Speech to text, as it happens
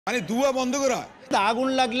মানে ধোঁয়া বন্ধ করা। আগুন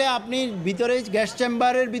লাগলে আপনি ভিতরে গ্যাস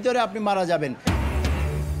চেম্বারের ভিতরে আপনি মারা যাবেন।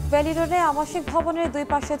 ভ্যালি রোডে আবাসিক ভবনের দুই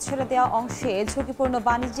পাশে ছেড়ে দেওয়া অংশে ঝুঁকিপূর্ণ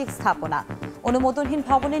বাণিজ্যিক স্থাপনা, অনুমোদনহীন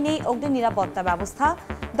ভবনে নেই অগ্নি নিরাপত্তা ব্যবস্থা,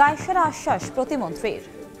 দায়সারা আশ্বাস প্রতিমন্ত্রীর।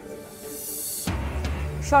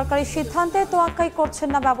 সরকারি সিদ্ধান্তে তোয়াক্কাই করছেন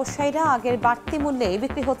না ব্যবসায়ীরা, আগের বাড়তি মূল্যে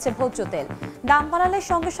বিক্রি হচ্ছে ভোজ্য তেল। দাম বাড়ালে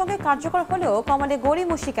সঙ্গে সঙ্গে কার্যকর হলেও কমালে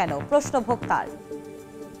গড়িমসি কেন, প্রশ্ন ভোক্তার।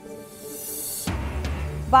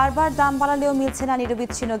 বারবার দাম বাড়ালেও মিলছে না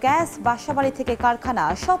নিরবিচ্ছিন্ন গ্যাস, বাসাবাড়ি থেকে কারখানা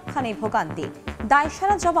সবখানেই ভোগান্তি।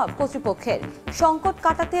 দায়সারা জবাব কর্তৃপক্ষের, সংকট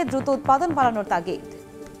কাটাতে দ্রুত উৎপাদন বাড়ানোর তাগিদ।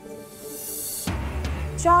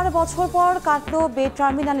 4 বছর পর কাটল বে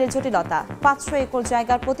টার্মিনালের জটিলতা। 500 একর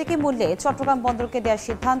জায়গার প্রতীকী মূল্যে চট্টগ্রাম বন্দরকে দেওয়ার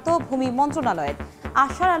সিদ্ধান্ত ভূমি মন্ত্রণালয়ের।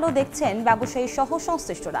 আশার আলো দেখছেন ব্যবসায়ী সহ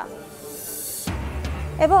সংশ্লিষ্টরা।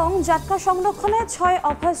 এবং জাটকা সংরক্ষণে 6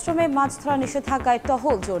 অভয়াশ্রমে মাছ ধরা নিষেধাজ্ঞায়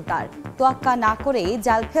টহল জোরদার। তোয়াক্কা না করেই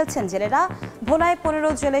জাল ফেলছেন জেলেরা। ভোলায়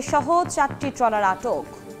 15 জেলে সহ 4টি ট্রলার আটক।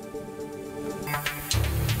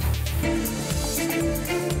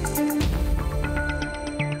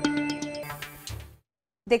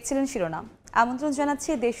 দেখছিলেন শিরোনাম। আমন্ত্রণ জানাচ্ছি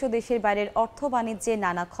দেশ ও দেশের বাইরের অর্থ বাণিজ্যে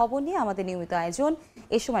নানা খবর নিয়ে আমাদের নিয়মিত আয়োজন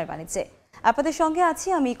এ সময়ের বাণিজ্যে। আপনাদের সঙ্গে আছি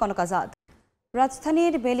আমি কনক আজাদ।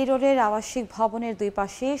 রাজধানীর বেলি রোডের আবাসিক ভবনের দুই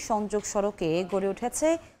পাশে সংযোগ সড়কে গড়ে উঠেছে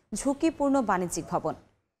ঝুঁকিপূর্ণ বাণিজ্যিক ভবন।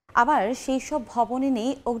 আবার সেই সব ভবনে নেই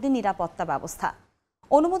অগ্নি নিরাপত্তা ব্যবস্থা।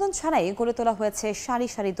 অনুমোদন ছাড়াই গড়ে তোলা হয়েছে সারি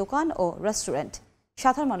সারি দোকান ও রেস্টুরেন্ট।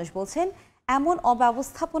 সাধারণ মানুষ বলছেন, এমন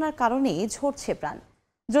অব্যবস্থাপনার কারণেই ঝরছে প্রাণ।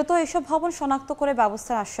 দ্রুত এসব ভবন শনাক্ত করে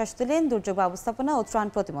ব্যবস্থার আশ্বাস দিলেন দুর্যোগ ব্যবস্থাপনা ও ত্রাণ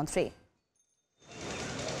প্রতিমন্ত্রী।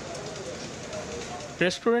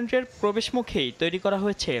 রেস্টুরেন্টের প্রবেশমুখেই তৈরি করা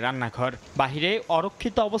হয়েছে রান্নাঘর, বাহিরে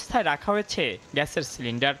অরক্ষিত অবস্থায় রাখা হয়েছে গ্যাসের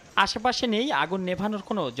সিলিন্ডার। আশেপাশে নেই আগুন নেভানোর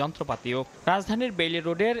কোনো যন্ত্রপাতিও। রাজধানীর বেইলি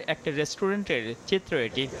রোডের একটি রেস্টুরেন্টের চিত্র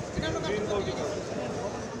এটি।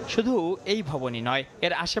 শুধু এই ভবনই নয়,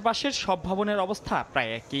 এর আশেপাশের সব ভবনের অবস্থা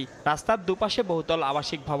প্রায় একই। রাস্তার দুপাশে বহুতল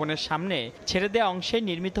আবাসিক ভবনের সামনে ছেড়ে দেওয়া অংশে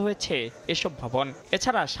নির্মিত হয়েছে এসব ভবন।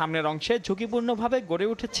 এছাড়া সামনের অংশে ঝুঁকিপূর্ণভাবে গড়ে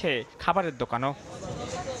উঠেছে খাবারের দোকানও।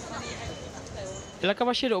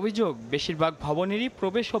 এলাকাবাসীর অভিযোগ, বেশিরভাগ ভবনেরই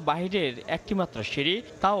প্রবেশ ও বাহিরের একটি মাত্র সিঁড়ি,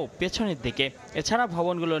 তাও পেছনের দিকে। এছাড়া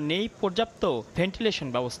ভবনগুলো নেই পর্যাপ্ত ভেন্টিলেশন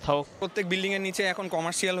ব্যবস্থাও। প্রত্যেক বিল্ডিং এর নিচে এখন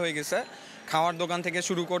কমার্শিয়াল হয়ে গেছে। খাওয়ার দোকান থেকে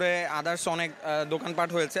শুরু করে আদার্স অনেক দোকানপাট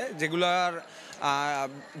হয়েছে, যেগুলোর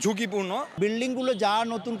ঝুঁকিপূর্ণ। বিল্ডিংগুলো যা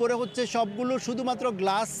নতুন করে হচ্ছে সবগুলো শুধুমাত্র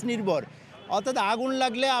গ্লাস নির্ভর, অর্থাৎ আগুন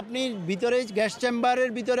লাগলে আপনি ভিতরে গ্যাস চেম্বারের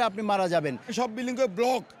ভিতরে আপনি মারা যাবেন। সব বিল্ডিংকে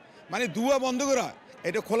ব্লক, মানে ধোঁয়া বন্ধ করা,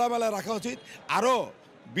 এটা খোলামেলা রাখা উচিত। আরও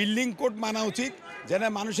বিল্ডিং কোড মানা উচিত, যেন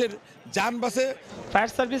মানুষের যান বাঁচে। ফায়ার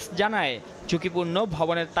সার্ভিস জানায়, ঝুঁকিপূর্ণ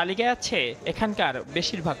ভবনের তালিকায় আছে এখানকার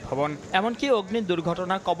বেশিরভাগ ভবন। এমনকি অগ্নি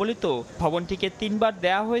দুর্ঘটনা কবলিত ভবনটিকে 3 বার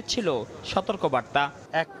দেওয়া হয়েছিল সতর্কবার্তা।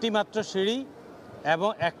 একটি মাত্র সিঁড়ি এবং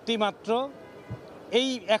একটি মাত্র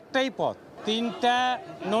একটাই পথ, 3টা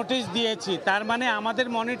নোটিশ দিয়েছি, তার মানে আমাদের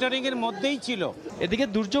মনিটরিং এর মধ্যেই ছিল। এদিকে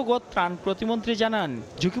দুর্যোগ ও ত্রাণ প্রতিমন্ত্রী জানান,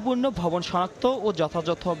 ঝুঁকিপূর্ণ ভবন শনাক্ত ও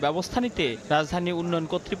যথাযথ ব্যবস্থা নিতে রাজধানী উন্নয়ন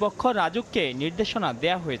কর্তৃপক্ষ রাজুককে নির্দেশনা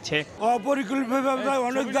দেওয়া হয়েছে। অপরিকল্পিতভাবে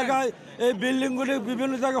অনেক জায়গায় এই বিল্ডিংগুলি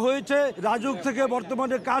বিভিন্ন জায়গায় হয়েছে। রাজুক থেকে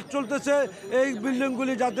বর্তমানে কাজ চলতেছে এই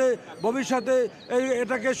বিল্ডিংগুলি যাতে ভবিষ্যতে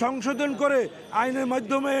এটাকে সংশোধন করে আইনের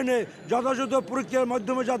মাধ্যমে এনে যথাযথ প্রক্রিয়ার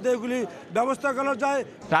মাধ্যমে যাতে এগুলি ব্যবস্থা করা যায়।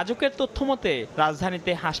 রাজুকের তথ্য মতে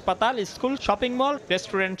রাজধানীতে হাসপাতাল, স্কুল, শপিং মল,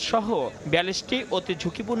 রেস্টুরেন্ট সহ 42টি অতি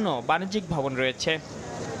ঝুঁকিপূর্ণ বাণিজ্যিক ভবন রয়েছে।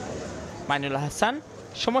 মাইনুল হাসান,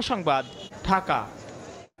 সময় সংবাদ, ঢাকা।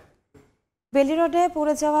 বেলি রোডে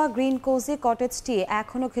পড়ে যাওয়া গ্রিন কোজি কটেজটি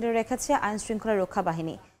এখনও ঘিরে রেখেছে আইন শৃঙ্খলা রক্ষা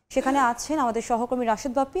বাহিনী। সেখানে আছেন আমাদের সহকর্মী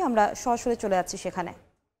রাশেদ বাপ্পি। আমরা সরাসরি চলে যাচ্ছি সেখানে।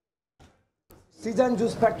 সিজন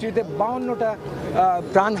জুস ফ্যাক্টরিতে 52টা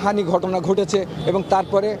প্রাণহানি ঘটনা ঘটেছে এবং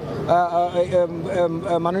তারপরে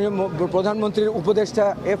মাননীয় প্রধানমন্ত্রীর উপদেষ্টা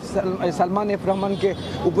সালমান এফ রহমানকে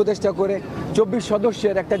উপদেষ্টা করে 24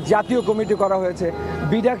 সদস্যের একটা জাতীয় কমিটি করা হয়েছে।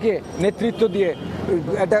 বিডাকে নেতৃত্ব দিয়ে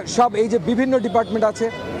এটা সব এই যে বিভিন্ন ডিপার্টমেন্ট আছে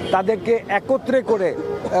তাদেরকে একত্রে করে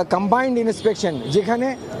কম্বাইন্ড ইন্সপেকশন, যেখানে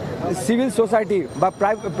সিভিল সোসাইটি বা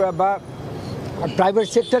প্রাইভেট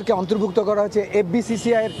সেক্টরকে অন্তর্ভুক্ত করা হয়েছে।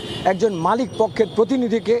 এফবিসিসিআইয়ের একজন মালিক পক্ষের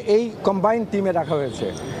প্রতিনিধিকে এই কম্বাইন্ড টিমে রাখা হয়েছে।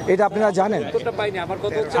 এটা আপনারা জানেন।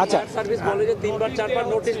 আচ্ছা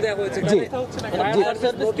জি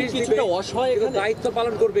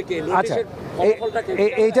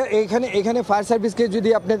আচ্ছা এখানে ফায়ার সার্ভিসকে যদি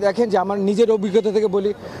আপনি দেখেন, যে আমার নিজের অভিজ্ঞতা থেকে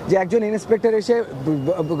বলি যে একজন ইন্সপেক্টর এসে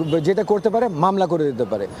যেটা করতে পারে মামলা করে দিতে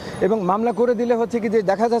পারে, এবং মামলা করে দিলে হচ্ছে কি যে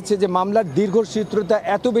দেখা যাচ্ছে যে মামলার দীর্ঘসূত্রতা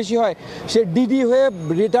এত বেশি হয়, সে ডিডি হয়ে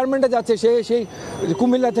রিটায়ারমেন্টে যাচ্ছে, সে সেই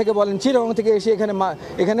কুমিল্লা থেকে বলেন চিরং থেকে এসে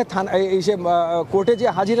এখানে থানা এসে কোর্টে যে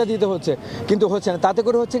হাজিরা দিতে হচ্ছে, কিন্তু হচ্ছে না। তাতে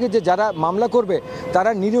করে হচ্ছে কি যে যারা মামলা করবে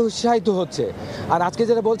তারা নিরুৎসাহিত হচ্ছে। আর আজকে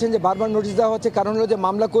যারা বলছেন যে বারবার নোটিশ দেওয়া হচ্ছে, কারণ হলো যে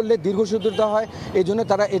মামলা করলে দীর্ঘসূত্রতা হয়, এই জন্য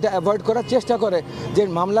তারা এটা অ্যাভয়েড করার চেষ্টা করে, যে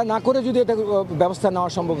মামলা না করে যদি এটা ব্যবস্থা নেওয়া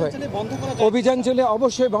সম্ভব হয়। অভিযান চলে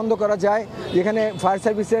অবশ্যই বন্ধ করা যায়। যেখানে ফায়ার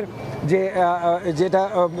সার্ভিসের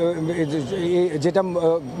যেটা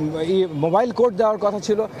মোবাইল কোড দেওয়ার কথা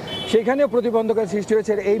ছিল, সেখানেও প্রতিবন্ধকতার সৃষ্টি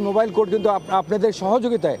হয়েছে। এই মোবাইল কোড কিন্তু আপনাদের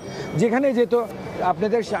সহযোগিতায় যেখানে যেত,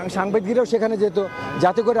 আপনাদের সাংবাদিকরাও সেখানে যেত,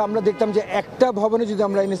 যাতে করে আমরা দেখতাম যে একটা ভবনে যদি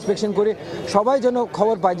আমরা ইন্সপেকশন করি, সবাই যেন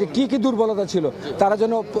খবর পায় যে কী কী দুর্বলতা ছিল, তারা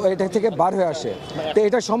যেন এটা থেকে বার হয়ে আসে। তো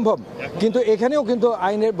এটা সম্ভব, কিন্তু এখানেও কিন্তু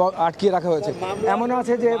আইনের আটকিয়ে রাখা হয়েছে। এমন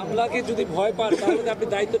আছে যে যদি ভয় পান তাহলে আপনি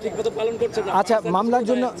দায়িত্ব ঠিকমতো পালন করছেন না। আচ্ছা মামলার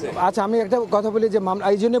জন্য, আচ্ছা আমি একটা কথা বলি যে মামলা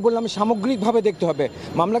এই জন্য বললাম সামগ্রিকভাবে দেখতে হবে,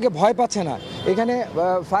 মামলাকে ভয় পাচ্ছে না। এখানে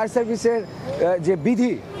ফায়ার সার্ভিসের যে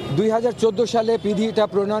বিধি 2014 সালে বিধিটা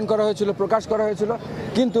প্রণয়ন করা হয়েছিল, প্রকাশ করা হয়েছিল,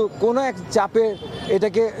 কিন্তু কোনো এক চাপে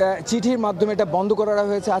এটাকে চিঠির মাধ্যমে এটা বন্ধ করা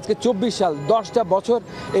হয়েছে। আজকে 24 সাল, 10টা বছর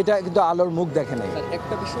এটা কিন্তু আলোর মুখ দেখে নাই।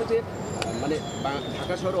 একটা বিষয় যে মানে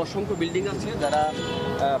ঢাকা শহরে অসংখ্য বিল্ডিং আছে যারা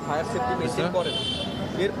ফায়ার সেফটি মেনটেন করে,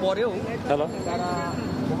 এরপরেও তারা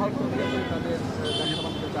বহাল প্রক্রিয়া করে তাদের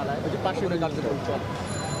চালায়, ওই যে পাশে কার্যক্রম চলে।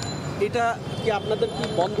 এটা কি আপনাদের কি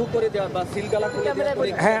বন্ধ করে দেওয়া বা সিলগালা করে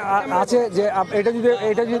দেওয়া? হ্যাঁ আছে, যে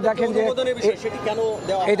এটা যদি দেখেন যে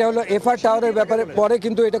এটা হলো এফআর টাওয়ারের ব্যাপারে পরে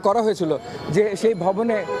কিন্তু এটা করা হয়েছিল, যে সেই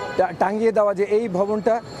ভবনে টাঙিয়ে দেওয়া যে এই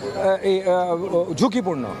ভবনটা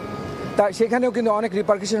ঝুঁকিপূর্ণ, তা সেখানেও কিন্তু অনেক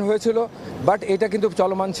রিপারকেশন হয়েছিল, বাট এটা কিন্তু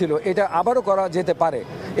চলমান ছিল। এটা আবারও করা যেতে পারে।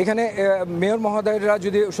 এখানে মেয়র মহোদয়রা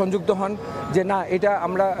যদি সংযুক্ত হন যে না এটা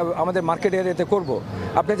আমরা আমাদের মার্কেট এরিয়াতে করব।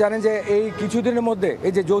 আপনি জানেন যে এই কিছুদিনের মধ্যে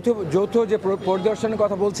এই যে যৌথ যে পরিদর্শনের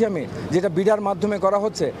কথা বলছি আমি, যেটা বিডার মাধ্যমে করা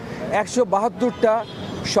হচ্ছে, 172টা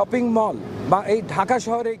শপিং মল বা এই ঢাকা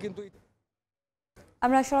শহরে কিন্তু।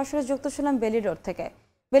 আমরা সরাসরি যুক্ত ছিলাম বেলি রোড থেকে।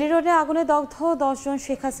 বেলি রোডে আগুনে দগ্ধ 10 জন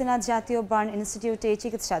শেখ হাসিনা জাতীয় বার্ন ইনস্টিটিউটে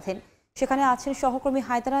চিকিৎসাধীন। সেখানে আছেন সহকর্মী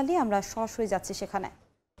হায়দার আলী, আমরা সরাসরি যাচ্ছি সেখানে।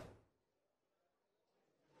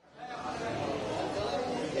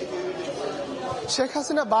 শেখ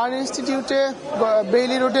হাসিনা বার্ন ইনস্টিটিউটে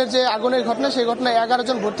বেইলি রোডের যে আগুনের ঘটনা, সেই ঘটনায় 11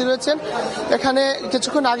 জন ভর্তি রয়েছেন। এখানে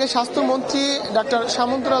কিছুক্ষণ আগে স্বাস্থ্যমন্ত্রী ডাক্তার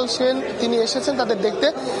সামন্তলাল সেন তিনি এসেছেন তাদের দেখতে।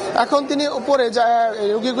 এখন তিনি উপরে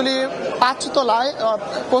রোগীগুলি 5 তলায়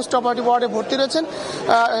পোস্ট অপারেটিভ ওয়ার্ডে ভর্তি রয়েছেন।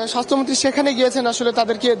 স্বাস্থ্যমন্ত্রী সেখানে গিয়েছেন আসলে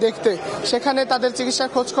তাদেরকে দেখতে, সেখানে তাদের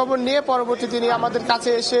চিকিৎসার খোঁজ খবর নিয়ে পরবর্তী তিনি আমাদের কাছে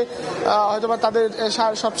এসে হয়তোবা তাদের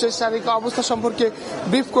সবশেষ শারীরিক অবস্থা সম্পর্কে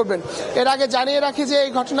ব্রিফ করবেন। এর আগে জানিয়ে রাখি যে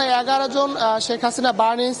এই ঘটনায় 11 জন শেখ হাসিনা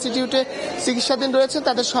বার্ন ইনস্টিটিউটে চিকিৎসাধীন রয়েছে।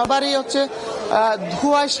 তাদের সবারই হচ্ছে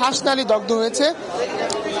ধোঁয়ায় শ্বাসনালী দগ্ধ হয়েছে।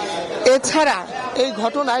 এছাড়া এই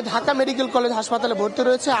ঘটনায় ঢাকা মেডিকেল কলেজ হাসপাতালে ভর্তি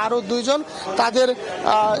রয়েছে আরো 2 জন। তাদের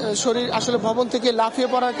শরীর আসলে ভবন থেকে লাফিয়ে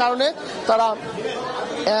পড়ার কারণে তারা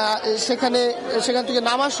সেখান থেকে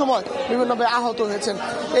নামার সময় বিভিন্নভাবে আহত হয়েছেন।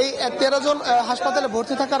 এই 13 জন হাসপাতালে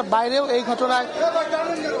ভর্তি থাকার বাইরেও এই ঘটনায়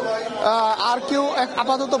আর কেউ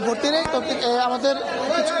আপাতত ভর্তি নেই। আমাদের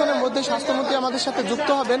কিছুক্ষণের মধ্যে স্বাস্থ্যমন্ত্রী আমাদের সাথে যুক্ত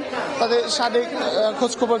হবেন, তাদের শারীরিক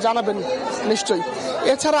খোঁজখবর জানাবেন নিশ্চয়ই।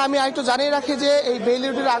 এছাড়া আমি আরেকটু জানিয়ে রাখি যে এই বেইলি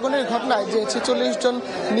রোডের আগুনের ঘটনায় যে 46 জন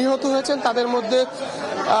নিহত হয়েছেন, তাদের মধ্যে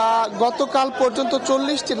গতকাল পর্যন্ত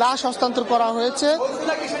 40টি লাশ হস্তান্তর করা হয়েছে।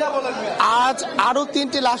 আজ আরো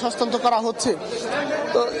 3টি লাশ হস্তান্তর করা হচ্ছে।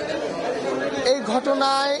 তো এই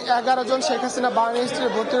ঘটনায় 11 জন শেখ হাসিনা বার্ন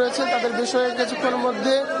ইনস্টিটিউটে ভর্তি রয়েছেন। তাদের বিষয়ে কিছুক্ষণের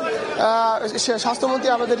মধ্যে স্বাস্থ্যমন্ত্রী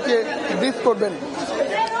আমাদেরকে ব্রিফ করবেন।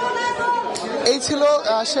 এই ছিল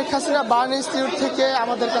শেখ হাসিনা বার্ন ইনস্টিটিউট থেকে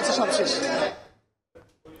আমাদের কাছে সবশেষ।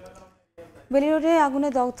 বেলি রোডে আগুনে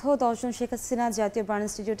দগ্ধ 10 জন শেখ হাসিনা জাতীয় বার্ন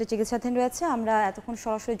ইনস্টিটিউটে চিকিৎসাধীন রয়েছে। আমরা এতক্ষণ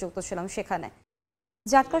সরাসরি যুক্ত ছিলাম সেখানে।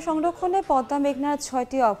 জাটকা সংরক্ষণে পদ্মা মেঘনার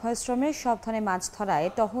 6টি অভয়াশ্রমের সব ধরনের মাছ ধরায়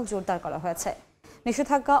টহল জোরদার করা হয়েছে।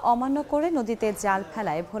 নিষেধাজ্ঞা অমান্য করে নদীতে জাল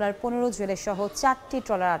ফেলায় ভোলার 15 জেলে সহ 4টি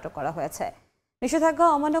ট্রলার আটক করা হয়েছে। নিষেধাজ্ঞা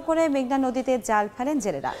অমান্য করে মেঘনা নদীতে জাল ফেলেন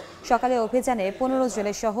জেলেরা। সকালে অভিযানে 15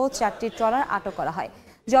 জেলে সহ 4টি ট্রলার আটক করা হয়।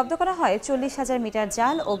 জব্দ করা হয় 40,000 মিটার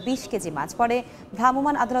জাল ও 20 কেজি মাছ। পরে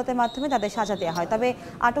ভ্রাম্যমাণ আদালতের মাধ্যমে তাদের সাজা দেওয়া হয়। তবে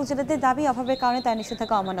আটক জেলেদের দাবি অভাবের কারণে তারা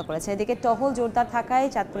নিষেধাজ্ঞা অমান্য করেছে। এদিকে টহল জোরদার থাকায়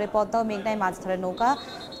চাঁদপুরে পদ্মা ও মেঘনায় মাছ ধরে নৌকা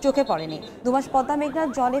চোখে পড়েনি। 2 মাস পদ্মা মেঘনার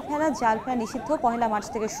জলে ফেলা জাল ফেলা নিষিদ্ধ। 1 মার্চ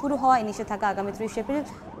থেকে শুরু হওয়া এই নিষেধাজ্ঞা আগামী 30 এপ্রিল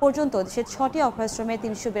পর্যন্ত দেশের 6টি অভয়াশ্রমে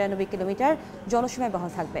 392 কিলোমিটার জলসীমায়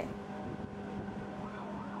বহাল থাকবে।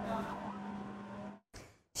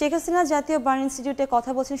 শেখ হাসিনা জাতীয় বার্ন ইনস্টিটিউটে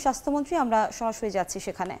কথা বলছেন স্বাস্থ্যমন্ত্রী। আমরা সরাসরি যাচ্ছি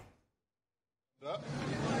সেখানে।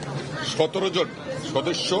 17 জন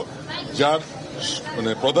সদস্য, যার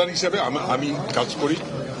প্রধান হিসেবে আমি কাজ করি।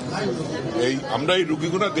 আমরা এই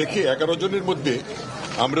রোগীগুলো দেখে 11 জনের মধ্যে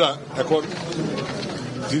আমরা এখন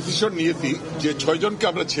ডিসিশন নিয়েছি যে 6 জনকে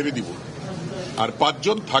আমরা ছেড়ে দিব, আর 5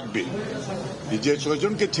 জন থাকবে। যে 6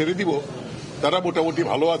 জনকে ছেড়ে দিব তারা মোটামুটি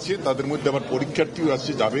ভালো আছে, তাদের মধ্যে আবার পরীক্ষার্থীও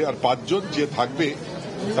আসছে যাবে, আর 5 জন যে থাকবে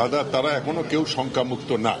তারা এখনো কেউ শঙ্কামুক্ত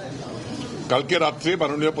না। কালকে রাত্রে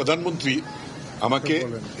মাননীয় প্রধানমন্ত্রী আমাকে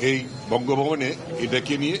এই বঙ্গভবনে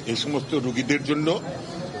ডেকে নিয়ে এই সমস্ত রোগীদের জন্য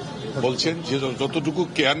বলছেন যে যতটুকু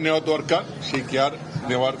কেয়ার নেওয়া দরকার সেই কেয়ার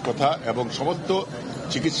নেওয়ার কথা, এবং সমস্ত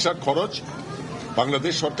চিকিৎসার খরচ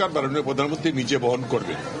বাংলাদেশ সরকার মাননীয় প্রধানমন্ত্রী নিজে বহন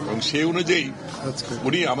করবেন। এবং সেই অনুযায়ী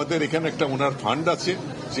উনি আমাদের এখানে একটা ওনার ফান্ড আছে,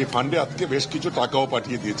 সেই ফান্ডে আজকে বেশ কিছু টাকাও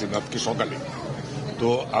পাঠিয়ে দিয়েছেন আজকে সকালে। তো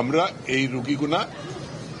আমরা এই রোগীগুনা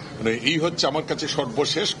এই হচ্ছে আমার কাছে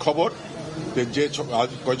সর্বশেষ খবর। যে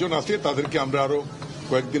কয়জন আছে তাদেরকে আমরা আরো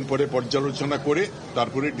কয়েকদিন পরে পর্যালোচনা করে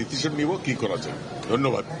তারপরে ডিসিশন নিব কি করা যায়।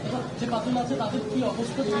 ধন্যবাদ।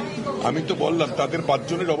 আমি তো বললাম তাদের 5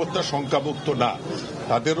 জনের অবস্থা শঙ্কামুক্ত না,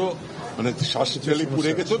 তাদেরও শ্বাসনালী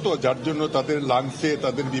পুড়ে গেছে, তো যার জন্য তাদের লাংসে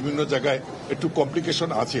তাদের বিভিন্ন জায়গায় একটু কমপ্লিকেশন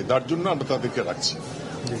আছে, তার জন্য আমরা তাদেরকে রাখছি।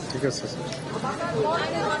 ঠিক আছে।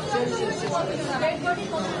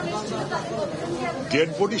 ডেড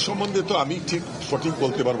বডি সম্বন্ধে তো আমি ঠিক সঠিক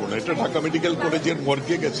বলতে পারবো না, এটা ঢাকা মেডিকেল কলেজের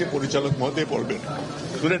মর্গে গেছে, পরিচালক মহোদয় বলবেন।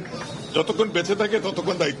 শুনেন, যতক্ষণ বেঁচে থাকে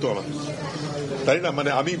ততক্ষণ দায়িত্ব আমার, তাই না?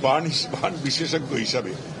 আমি বার্ন বিশেষজ্ঞ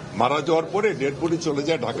হিসাবে মারা যাওয়ার পরে ডেড বডি চলে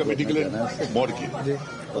যায় ঢাকা মেডিকেলের মর্গে।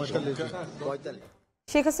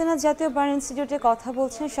 শেখ হাসিনা জাতীয় বার্ন ইনস্টিটিউটে কথা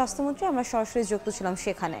বলছেন স্বাস্থ্যমন্ত্রী। আমরা সরাসরি যুক্ত ছিলাম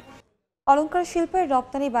সেখানে। অলংকার শিল্পের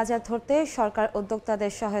রপ্তানি বাজার ধরতে সরকার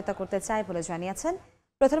উদ্যোক্তাদের সহায়তা করতে চায় বলে জানিয়েছেন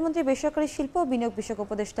প্রধানমন্ত্রী বেসরকারি শিল্প ও বিনিয়োগ বিষয়ক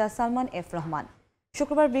উপদেষ্টা সালমান এফ রহমান।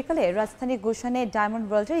 শুক্রবার বিকালে রাজধানী গুলশানে ডায়মন্ড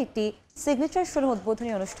ওয়ার্ল্ডের একটি সিগনেচার শোরুম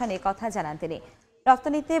উদ্বোধনী অনুষ্ঠানে কথা জানান তিনি।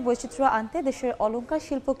 রপ্তানিতে বৈচিত্র্য আনতে দেশের অলংকার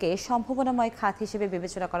শিল্পকে সম্ভাবনাময় খাত হিসেবে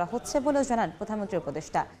বিবেচনা করা হচ্ছে বলেও জানান প্রধানমন্ত্রী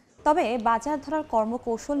উপদেষ্টা। তবে বাজার ধরার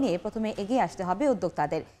কর্মকৌশল নিয়ে প্রথমে এগিয়ে আসতে হবে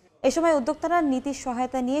উদ্যোক্তাদের। এ সময় উদ্যোক্তারা নীতির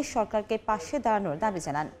সহায়তা নিয়ে সরকারকে পাশে দাঁড়ানোর দাবি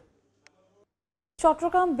জানান।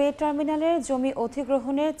 চট্টগ্রাম বে টার্মিনালের জমি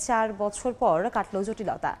অধিগ্রহণের 4 বছর পর কাটল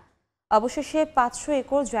জটিলতা। অবশেষে 500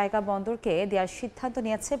 একর জায়গা বন্দরকে দেওয়ার সিদ্ধান্ত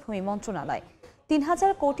নিয়েছে ভূমি মন্ত্রণালয়।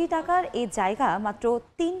 3000 কোটি টাকার এই জায়গা মাত্র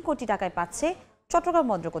 3 কোটি টাকায় পাচ্ছে চট্টগ্রাম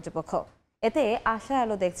বন্দর কর্তৃপক্ষ। এতে আশার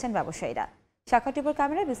আলো দেখছেন ব্যবসায়ীরা। শাখা টিভির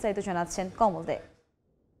ক্যামেরায় বিস্তারিত জানাচ্ছেন কমল দে।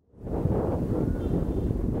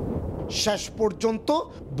 শেষ পর্যন্ত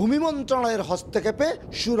ভূমি মন্ত্রণালয়ের হস্তক্ষেপে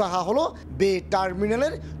সুরাহা হলো বে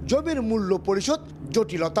টার্মিনালের জমির মূল্য পরিশোধ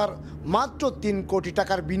জটিলতার। মাত্র 3 কোটি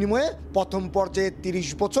টাকার বিনিময়ে প্রথম পর্যায়ে 30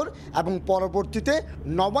 বছর এবং পরবর্তীতে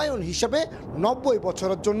নবায়ন হিসেবে 90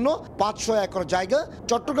 বছরের জন্য 500 একর জায়গা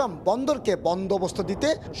চট্টগ্রাম বন্দরকে বন্দোবস্ত দিতে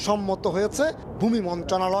সম্মত হয়েছে ভূমি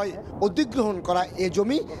মন্ত্রণালয়। অধিগ্রহণ করা এ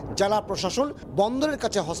জমি জেলা প্রশাসন বন্দরের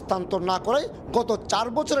কাছে হস্তান্তর না করায় গত 4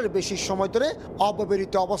 বছরের বেশি সময় ধরে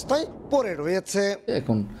অব্যবহৃত অবস্থায় পড়ে রয়েছে।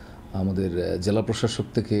 এখন আমাদের জেলা প্রশাসক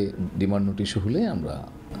থেকে ডিমান্ড নোটিশ হলে আমরা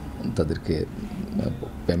তাদেরকে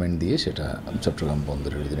পেমেন্ট দিয়ে সেটা চট্টগ্রাম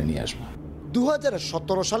বন্দরের ভিতরে নিয়ে আসবো।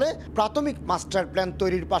 2017 সালে প্রাথমিক মাস্টার প্ল্যান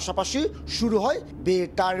তৈরির পাশাপাশি শুরু হয় বে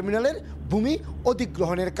টার্মিনালের ভূমি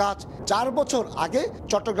অধিগ্রহণের কাজ। 4 বছর আগে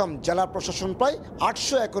চট্টগ্রাম জেলা প্রশাসন প্রায়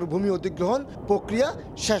 800 একর ভূমি অধিগ্রহণ প্রক্রিয়া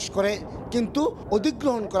শেষ করে, কিন্তু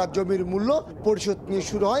অধিগ্রহণ করা জমির মূল্য পরিশোধ নিয়ে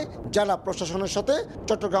শুরু হয় জেলা প্রশাসনের সাথে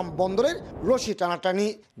চট্টগ্রাম বন্দরের রশি টানাটানি।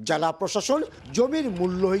 জেলা প্রশাসন জমির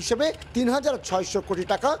মূল্য হিসেবে 3600 কোটি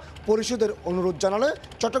টাকা পরিশোধের অনুরোধ জানালে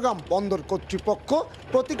চট্টগ্রাম বন্দর কর্তৃপক্ষ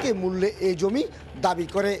প্রতীকী মূল্যে এই জমি দাবি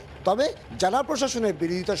করে। তবে জেলা প্রশাসনের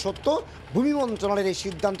বিরোধিতা সত্ত্বেও ভূমি মন্ত্রণালয়ের এই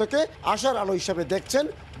সিদ্ধান্তকে আশার আলো হিসেবে দেখছেন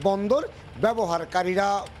বন্দর ব্যবহারকারীরা।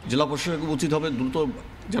 জেলা প্রশাসনের উচিত হবে দ্রুত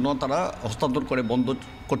যেন তারা হস্তান্তর করে বন্দর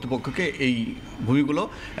কর্তৃপক্ষকে এই ভূমিগুলো,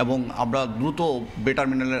 এবং আমরা দ্রুত বে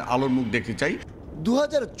টার্মিনালের আলোর মুখ দেখতে চাই।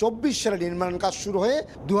 2024 সালে নির্মাণ কাজ শুরু হয়ে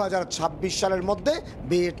 2026 সালের মধ্যে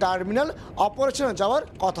বে টার্মিনাল অপারেশনে যাওয়ার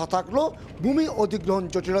কথা থাকলেও ভূমি অধিগ্রহণ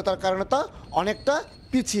জটিলতার কারণে তা অনেকটা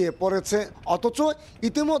পিছিয়ে পড়েছে। অথচ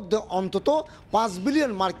ইতিমধ্যে অন্তত $5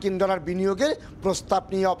 বিলিয়ন মার্কিন ডলার বিনিয়োগের প্রস্তাব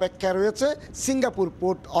নিয়ে অপেক্ষায় রয়েছে সিঙ্গাপুর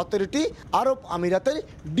পোর্ট অথরিটি, আরব আমিরাতের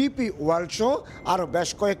ডিপি ওয়ার্ল্ড সহ আরও বেশ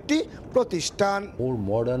কয়েকটি প্রতিষ্ঠান। More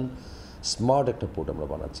modern স্মার্ট একটা পোর্ট আমরা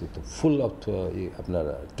বানাচ্ছি, তো ফুল অফ আপনার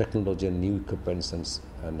technology, new equipments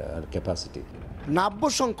and capacity. নাব্য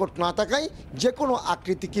সংকট না থাকায় যে কোনো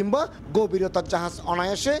আকৃতি কিংবা গভীরতার জাহাজ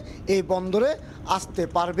অনায়াসে এই বন্দরে আসতে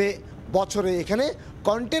পারবে। বছরে এখানে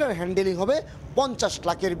কন্টেনার হ্যান্ডেলিং হবে 50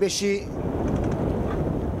 লাখের বেশি।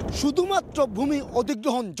 শুধুমাত্র ভূমি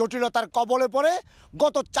অধিগ্রহণ জটিলতার কবলে পড়ে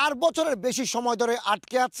গত 4 বছরের বেশি সময় ধরে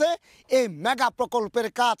আটকে আছে এই মেগা প্রকল্পের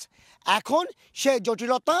কাজ। এখন সেই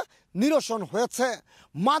জটিলতা নিরসন হয়েছে।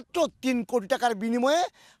 মাত্র 3 কোটি টাকার বিনিময়ে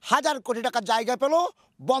 1000 কোটি টাকা জায়গা পেল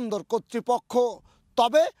বন্দর কর্তৃপক্ষ।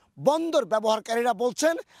 তবে বন্দর ব্যবহারকারীরা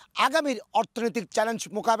বলছেন আগামীর অর্থনৈতিক চ্যালেঞ্জ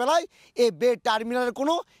মোকাবেলায় এই বে টার্মিনালের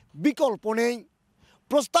কোনো বিকল্প নেই।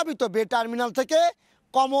 প্রস্তাবিত বে টার্মিনাল থেকে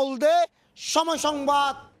কমল দে, সময়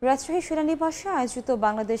সংবাদ। রাজশাহী সেনানিবাসে আয়োজিত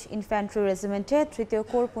বাংলাদেশ ইনফ্যান্ট্রি রেজিমেন্টের 3য়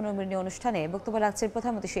কোর পুনর্মিলনী অনুষ্ঠানে বক্তব্য রাখছেন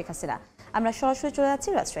প্রধানমন্ত্রী শেখ হাসিনা। আমরা সরাসরি চলে যাচ্ছি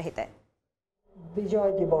রাজশাহীতে।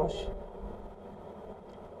 বিজয় দিবস,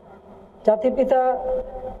 জাতির পিতা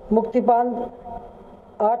মুক্তি পান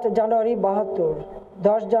 8 জানুয়ারি 72,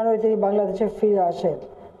 10 জানুয়ারি তিনি বাংলাদেশে ফিরে আসেন।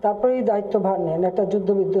 তারপরেই দায়িত্বভার নেন একটা যুদ্ধ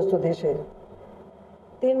বিধ্বস্ত দেশের।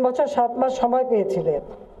 3 বছর 7 মাস সময় পেয়েছিলেন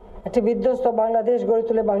একটি বিধ্বস্ত বাংলাদেশ গড়ে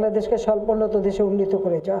তুলে বাংলাদেশকে স্বল্পোন্নত দেশে উন্নীত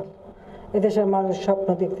করে যান। এদেশের মানুষ স্বপ্ন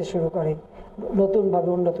দেখতে শুরু করে নতুনভাবে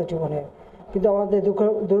উন্নত জীবনের, কিন্তু আমাদের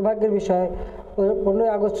দুর্ভাগ্যের বিষয় 15ই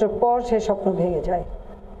আগস্টের পর সেই স্বপ্ন ভেঙে যায়।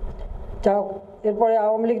 যাক, এরপরে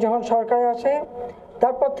আওয়ামী লীগ যখন সরকারে আসে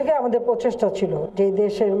তারপর থেকে আমাদের প্রচেষ্টা ছিল যে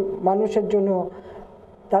দেশের মানুষের জন্য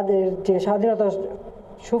তাদের যে স্বাধীনতার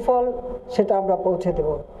সুফল সেটা আমরা পৌঁছে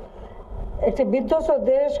দেব। একটি বিধ্বস্ত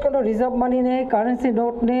দেশ, কোনো রিজার্ভ মানি নেই, কারেন্সি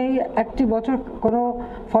নোট নেই, একটি বছর কোনো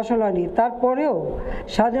ফসল হয়নি, তারপরেও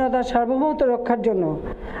স্বাধীনতার সার্বভৌমত্ব রক্ষার জন্য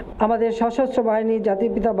আমাদের সশস্ত্র বাহিনী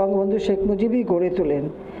জাতির পিতা বঙ্গবন্ধু শেখ মুজিবই গড়ে তোলেন।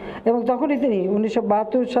 এবং তখনই তিনি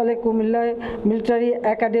 1972 সালে কুমিল্লায় মিলিটারি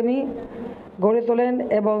একাডেমি গড়ে তোলেন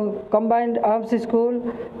এবং কম্বাইন্ড আর্মস স্কুল,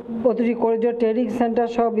 প্রতিটি করিডোর ট্রেনিং সেন্টার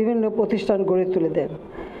সহ বিভিন্ন প্রতিষ্ঠান গড়ে তুলে দেন।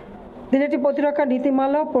 তিনি একটি প্রতিরক্ষা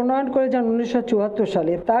নীতিমালাও প্রণয়ন করে যান 1974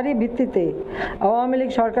 সালে। তারই ভিত্তিতে আওয়ামী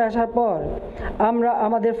লীগ সরকার আসার পর আমরা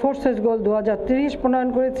আমাদের ফোর্সেস গোল 2030 প্রণয়ন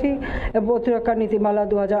করেছি এবং প্রতিরক্ষা নীতিমালা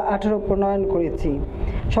 2018 প্রণয়ন করেছি।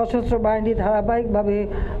 সশস্ত্র বাহিনী ধারাবাহিকভাবে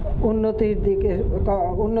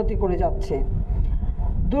উন্নতি করে যাচ্ছে।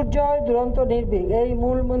 দুর্জয় দুরন্ত নির্ভীক এই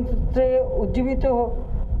মূল মন্ত্রে উজ্জীবিত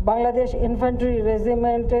বাংলাদেশ ইনফ্যান্ট্রি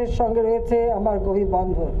রেজিমেন্টের সঙ্গে রয়েছে আমার গভীর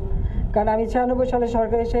বন্ধন। কারণ আমি 96 সালে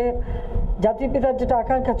সরকার এসে জাতির পিতার যেটা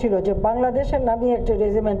আকাঙ্ক্ষা ছিল যে বাংলাদেশের নামে একটি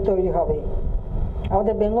রেজিমেন্ট তৈরি হবে।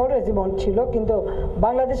 আমাদের বেঙ্গল রেজিমেন্ট ছিল, কিন্তু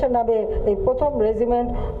বাংলাদেশের নামে এই প্রথম রেজিমেন্ট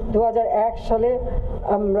 2001 সালে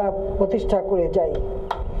আমরা প্রতিষ্ঠা করে যাই।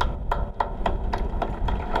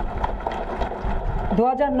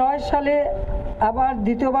 2009 সালে আবার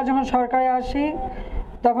দ্বিতীয়বার যখন সরকারে আসি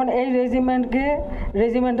তখন এই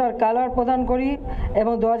রেজিমেন্টাল কালার প্রদান করি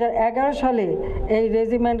এবং 2011 সালে এই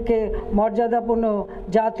রেজিমেন্টকে মর্যাদাপূর্ণ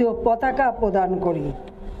জাতীয় পতাকা প্রদান করি।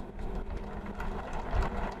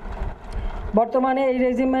 বর্তমানে এই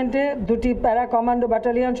রেজিমেন্টে 2টি প্যারা কমান্ডো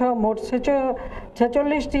ব্যাটালিয়ন সহ মোট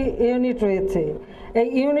 46টি ইউনিট রয়েছে। এই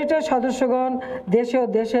ইউনিটের সদস্যগণ দেশে ও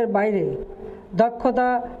দেশের বাইরে দক্ষতা,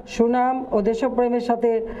 সুনাম ও দেশপ্রেমের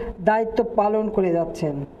সাথে দায়িত্ব পালন করে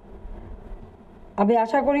যাচ্ছেন। আমি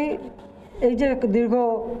আশা করি এই যে দীর্ঘ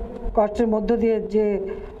কষ্টের মধ্য দিয়ে যে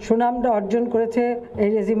সুনামটা অর্জন করেছে এই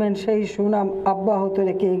রেজিমেন্ট, সেই সুনাম অব্যাহত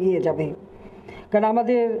রেখে এগিয়ে যাবে। কারণ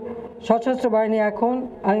আমাদের সশস্ত্র বাহিনী এখন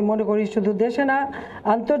আমি মনে করি শুধু দেশে না,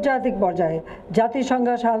 আন্তর্জাতিক পর্যায়ে জাতিসংঘ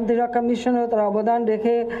শান্তিরক্ষা মিশনেও তারা অবদান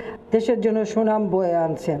রেখে দেশের জন্য সুনাম বয়ে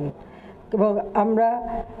আনছেন। এবং আমরা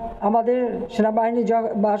আমাদের সেনাবাহিনী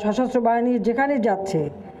বা সশস্ত্র বাহিনী যেখানে যাচ্ছে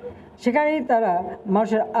সেখানেই তারা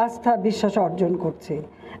মানুষের আস্থা বিশ্বাস অর্জন করছে।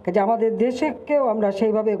 কাজে আমাদের দেশকেও আমরা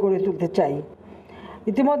সেইভাবে গড়ে তুলতে চাই।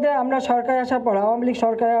 ইতিমধ্যে আমরা সরকারে আসার পর, আওয়ামী লীগ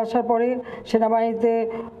সরকারে আসার পরে সেনাবাহিনীতে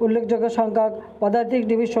উল্লেখযোগ্য সংখ্যক পদাতিক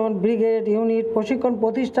ডিভিশন, ব্রিগেড, ইউনিট, প্রশিক্ষণ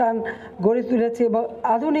প্রতিষ্ঠান গড়ে তুলেছি এবং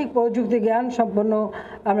আধুনিক প্রযুক্তি জ্ঞান সম্পন্ন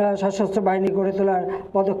আমরা সশস্ত্র বাহিনী গড়ে তোলার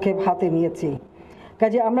পদক্ষেপ হাতে নিয়েছি।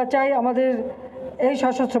 কাজে আমরা চাই আমাদের এই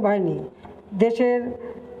সশস্ত্র বাহিনী দেশের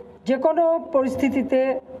যে কোনো পরিস্থিতিতে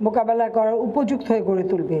মোকাবেলা করার উপযুক্ত হয়ে গড়ে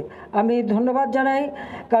তুলবে। আমি ধন্যবাদ জানাই,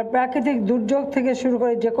 কারণ প্রাকৃতিক দুর্যোগ থেকে শুরু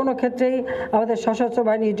করে যে কোনো ক্ষেত্রেই আমাদের সশস্ত্র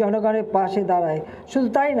বাহিনী জনগণের পাশে দাঁড়ায়। শুধু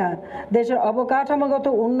তাই না, দেশের অবকাঠামোগত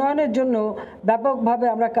উন্নয়নের জন্য ব্যাপকভাবে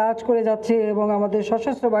আমরা কাজ করে যাচ্ছি এবং আমাদের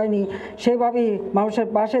সশস্ত্র বাহিনী সেভাবেই মানুষের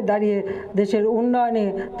পাশে দাঁড়িয়ে দেশের উন্নয়নে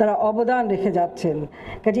তারা অবদান রেখে যাচ্ছেন।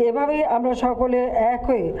 কাজে এভাবেই আমরা সকলে এক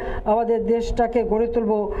হয়ে আমাদের দেশটাকে গড়ে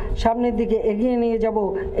তুলব, সামনের দিকে এগিয়ে নিয়ে যাব।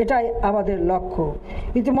 এটা এটাই আমাদের লক্ষ্য।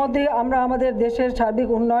 ইতিমধ্যে আমরা আমাদের দেশের সার্বিক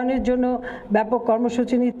উন্নয়নের জন্য ব্যাপক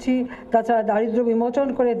কর্মসূচি নিচ্ছি। তাছাড়া দারিদ্র্য বিমোচন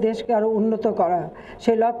করে দেশকে আরও উন্নত করা,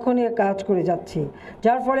 সেই লক্ষ্য নিয়ে কাজ করে যাচ্ছি,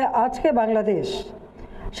 যার ফলে আজকে বাংলাদেশ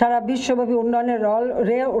সারা বিশ্বব্যাপী উন্নয়নের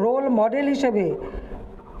রোল মডেল হিসেবে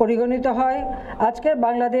পরিগণিত হয়। আজকের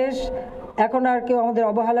বাংলাদেশ এখন আর কেউ আমাদের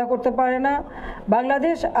অবহেলা করতে পারে না।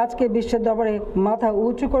 বাংলাদেশ আজকে বিশ্বের দরবারে মাথা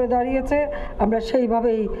উঁচু করে দাঁড়িয়েছে, আমরা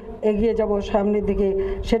সেইভাবেই এগিয়ে যাব সামনের দিকে,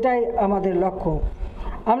 সেটাই আমাদের লক্ষ্য।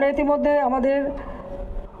 আমরা ইতিমধ্যে আমাদের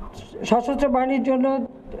সশস্ত্র বাহিনীর জন্য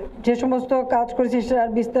যে সমস্ত কাজ করেছি সেটা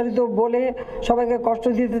বিস্তারিত বলে সবাইকে কষ্ট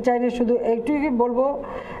দিতে চাই না, শুধু একটুই বলবো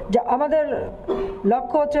যে আমাদের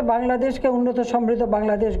লক্ষ্য হচ্ছে বাংলাদেশকে উন্নত সমৃদ্ধ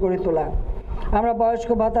বাংলাদেশ গড়ে তোলা। আমরা বয়স্ক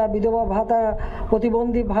ভাতা, বিধবা ভাতা,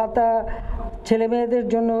 প্রতিবন্ধী ভাতা, ছেলে মেয়েদের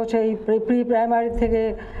জন্য সেই প্রি প্রাইমারি থেকে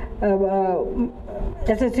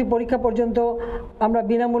এসএসসি পরীক্ষা পর্যন্ত আমরা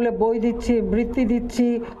বিনামূল্যে বই দিচ্ছি, বৃত্তি দিচ্ছি,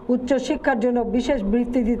 উচ্চশিক্ষার জন্য বিশেষ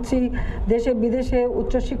বৃত্তি দিচ্ছি, দেশে বিদেশে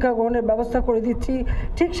উচ্চশিক্ষা গ্রহণের ব্যবস্থা করে দিচ্ছি।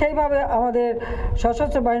 ঠিক সেইভাবে আমাদের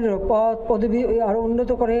সশস্ত্র বাহিনীর পদ পদবি আরও উন্নত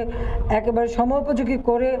করে একেবারে সময়োপযোগী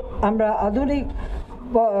করে আমরা আধুনিক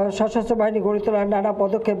সশস্ত্র বাহিনী গড়ে তোলার নানা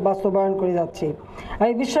পদক্ষেপ বাস্তবায়ন করে যাচ্ছি।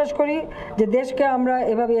 আমি বিশ্বাস করি যে দেশকে আমরা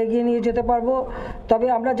এভাবে এগিয়ে নিয়ে যেতে পারবো। তবে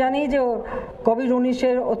আমরা জানি যে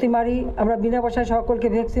কোভিড-19 অতিমারি, আমরা বিনা পয়সায় সকলকে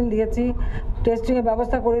ভ্যাকসিন দিয়েছি, টেস্টিংয়ের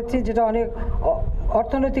ব্যবস্থা করেছি, যেটা অনেক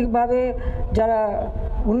অর্থনৈতিকভাবে যারা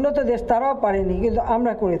উন্নত দেশ তারাও পারেনি, কিন্তু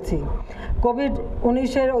আমরা করেছি।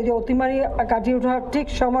 কোভিড-19 ওই যে অতিমারি কাটিয়ে ওঠার ঠিক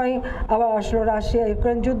সময় আবার আসলো রাশিয়া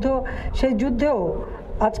ইউক্রেন যুদ্ধ। সেই যুদ্ধেও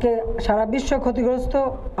আজকে সারা বিশ্ব ক্ষতিগ্রস্ত,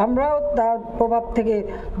 আমরাও তার প্রভাব থেকে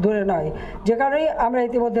দূরে নয়। যে কারণেই আমরা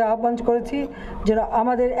ইতিমধ্যে আহ্বান করেছি যেন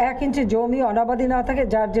আমাদের 1 ইঞ্চি জমি অনাবাদি না থাকে,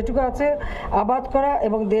 যার যেটুকু আছে আবাদ করা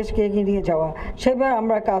এবং দেশকে এগিয়ে নিয়ে যাওয়া, সেইভাবে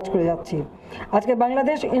আমরা কাজ করে যাচ্ছি। আজকে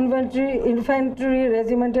বাংলাদেশ ইনফ্যান্ট্রি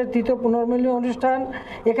রেজিমেন্টের 3য় পুনর্মিলনী অনুষ্ঠান,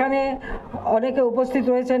 এখানে অনেকে উপস্থিত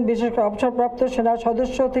রয়েছেন, বিশেষ করে অবসরপ্রাপ্ত সেনা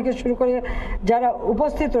সদস্য থেকে শুরু করে যারা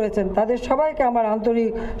উপস্থিত রয়েছেন তাদের সবাইকে আমার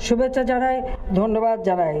আন্তরিক শুভেচ্ছা জানাই, ধন্যবাদ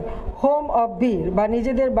জানাই। হোম অফ বীর বা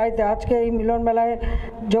নিজেদের বাড়িতে আজকে এই মিলন মেলায়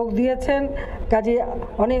যোগ দিয়েছেন, কাজে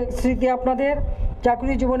অনেক স্মৃতি আপনাদের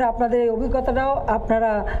চাকরি জীবনে, আপনাদের এই অভিজ্ঞতাটাও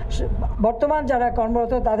আপনারা বর্তমান যারা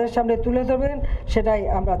কর্মরত তাদের সামনে তুলে ধরবেন, সেটাই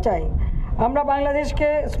আমরা চাই। আমরা বাংলাদেশকে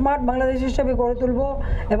স্মার্ট বাংলাদেশ হিসেবে গড়ে তুলব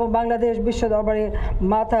এবং বাংলাদেশ বিশ্ব দরবারে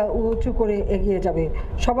মাথা উঁচু করে এগিয়ে যাবে।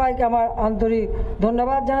 সবাইকে আমার আন্তরিক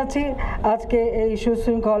ধন্যবাদ জানাচ্ছি। আজকে এই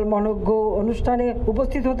সুশৃঙ্খল মনোজ্ঞ অনুষ্ঠানে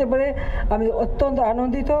উপস্থিত হতে পেরে আমি অত্যন্ত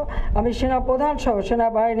আনন্দিত। আমি সেনাপ্রধান সহ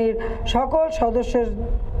সেনাবাহিনীর সকল সদস্যের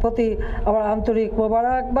প্রতি আমার আন্তরিক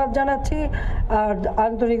মোবারকবাদ জানাচ্ছি আর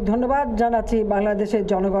আন্তরিক ধন্যবাদ জানাচ্ছি বাংলাদেশের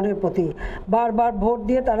জনগণের প্রতি। বারবার ভোট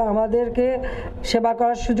দিয়ে তারা আমাদেরকে সেবা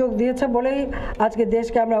করার সুযোগ দিয়েছে বলেই আজকে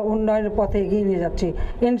দেশকে আমরা উন্নয়নের পথে এগিয়ে নিয়ে যাচ্ছি।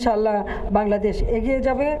 ইনশাআল্লাহ বাংলাদেশ এগিয়ে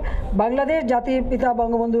যাবে। বাংলাদেশ জাতির পিতা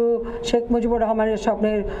বঙ্গবন্ধু শেখ মুজিবুর রহমানের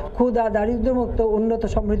স্বপ্নের ক্ষুধা দারিদ্র্যমুক্ত উন্নত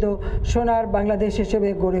সমৃদ্ধ সোনার বাংলাদেশ হিসেবে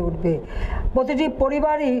গড়ে উঠবে। প্রতিটি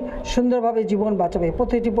পরিবারই সুন্দরভাবে জীবন বাঁচাবে।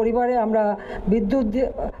 প্রতিটি পরিবারে আমরা বিদ্যুৎ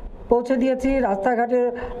পৌঁছে দিয়েছি, রাস্তাঘাটের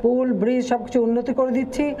পুল ব্রিজ সব কিছু উন্নতি করে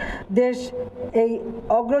দিচ্ছি। দেশ এই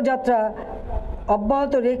অগ্রযাত্রা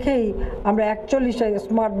অব্যাহত রেখেই আমরা 41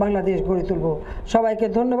 স্মার্ট বাংলাদেশ গড়ে তুলব। সবাইকে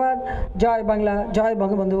ধন্যবাদ। জয় বাংলা, জয়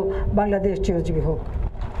বঙ্গবন্ধু, বাংলাদেশ চিরজীবী হোক।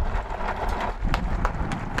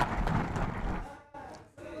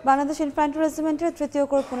 বাংলাদেশ ইনফ্যান্ট্রি রেজিমেন্টের 3য়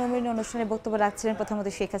কোর পুনর্মিলনী অনুষ্ঠানে বক্তব্য রাখছিলেন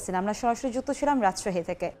প্রধানমন্ত্রী শেখ হাসিনা। আমরা সরাসরি যুক্ত ছিলাম রাজশাহী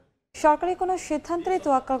থেকে। সরকারি কোনো সিদ্ধান্তেরই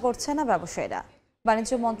তোয়াক্কা করছে না ব্যবসায়ীরা।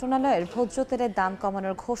 বাণিজ্য মন্ত্রণালয়ের ভোজ্য তেলের দাম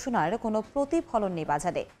কমানোর ঘোষণার কোনো প্রতিফলন নেই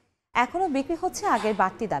বাজারে। এখনও বিক্রি হচ্ছে আগের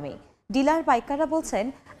বাড়তি দামে। ডিলার পাইকাররা বলছেন,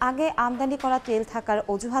 আগে আমদানি করা তেল থাকার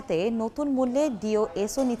অজুহাতে নতুন মূল্যে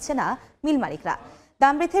ডিওএসও নিচ্ছে না মিল মালিকরা।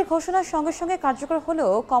 দাম বৃদ্ধির ঘোষণার সঙ্গে সঙ্গে কার্যকর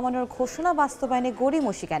হলেও কমানোর ঘোষণা বাস্তবায়নে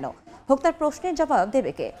গড়িমসি কেন? ভোক্তার প্রশ্নের জবাব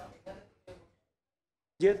দেবে কে?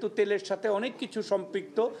 যেহেতু তেলের সাথে অনেক কিছু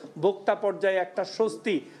সম্পৃক্ত, ভোক্তা পর্যায়ে একটা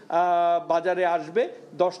স্বস্তি বাজারে আসবে।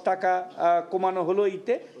 10 টাকা কমানো হলো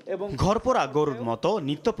ইতে। এবং ঘরপোড়া গরুর মতো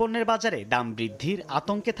নিত্যপণ্যের বাজারে দাম বৃদ্ধির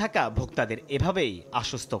আতঙ্কে থাকা ভোক্তাদের এভাবেই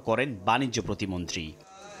আশ্বস্ত করেন বাণিজ্য প্রতিমন্ত্রী।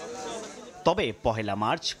 তবে 1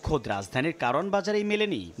 মার্চ খোদ রাজধানীর কারণ বাজারেই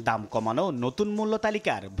মেলেনি দাম কমানো নতুন মূল্য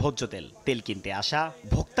তালিকার ভোজ্য তেল। তেল কিনতে আসা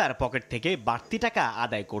ভোক্তার পকেট থেকে বাড়তি টাকা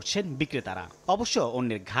আদায় করছেন বিক্রেতারা। অবশ্য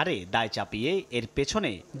অন্যের ঘাড়ে দায় চাপিয়ে এর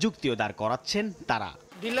পেছনে যুক্তিও দাঁড় করাচ্ছেন তারা।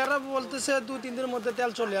 ডিলাররা বলতেছে 2-3 দিনের মধ্যে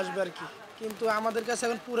তেল চলে আসবে আর কি, কিন্তু আমাদের কাছে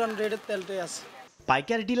এখন পুরান রেটের তেলটাই আছে।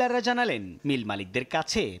 পাইকারি ডিলাররা জানালেন মিল মালিকদের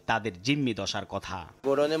কাছে তাদের জিম্মি দশার কথা।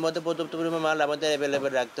 গোডাউনের মধ্যে পর্যাপ্ত পরিমাণ মাল আমাদের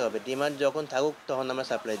অ্যাভেলেবেল রাখতে হবে, ডিমান্ড যখন থাকুক তখন আমরা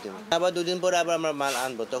সাপ্লাই দেবো, আবার 2 দিন পরে আবার আমরা মাল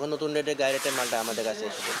আনবো, তখন নতুন রেটে গায়ে রেটের মালটা আমাদের কাছে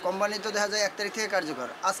এসে। কোম্পানি তো দেখা যায় 1 তারিখ থেকে কার্যকর,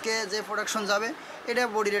 আজকে যে প্রোডাকশন যাবে এটা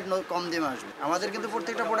বডি রেট কম দিয়ে আসবে। আমাদের কিন্তু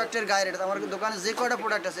প্রত্যেকটা প্রোডাক্টের গায়ে রেট, আমার দোকানে যে কয়টা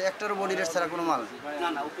প্রোডাক্ট আছে একটারও বডি রেট ছাড়া কোনো মাল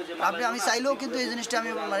আমি চাইলেও কিন্তু এই জিনিসটা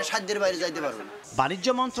আমি মানে সাধ্যের বাইরে যাইতে পারবো না। বাণিজ্য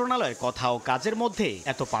মন্ত্রণালয়ের কথা ও কাজের মধ্যে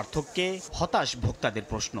এত পার্থক্যে হতাশ ভোক্তাদের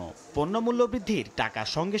প্রশ্ন। পণ্যমূল্য বৃদ্ধির টাকা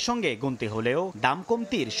সঙ্গে সঙ্গে গুনতে হলেও দাম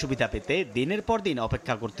কমতির সুবিধা পেতে দিনের পর দিন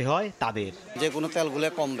অপেক্ষা করতে হয় তাদের। যে কোনো তেলগুলো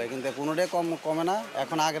কমবে কিন্তু কোনোটাই কমে না,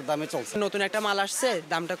 এখন আগের দামে চলছে। নতুন একটা মাল আসছে,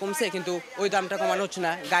 দামটা কমছে কিন্তু ওই দামটা কমানো হচ্ছে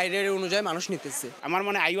না, গাইডের অনুযায়ী মানুষ নিতেছে। আমার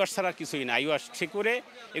মনে আইওয়াস ছাড়া কিছুই না, আইওয়াস ঠিক করে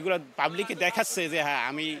এগুলো পাবলিককে দেখাচ্ছে যে হ্যাঁ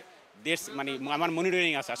আমি দেশ মানে আমার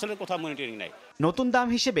মনিটরিং আছে, আসলে কোথাও মনিটরিং নাই। নতুন দাম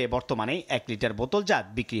হিসেবে বর্তমানে 1 লিটার বোতলজাত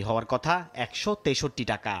বিক্রি হওয়ার কথা 163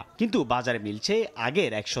 টাকা, কিন্তু বাজারে মিলছে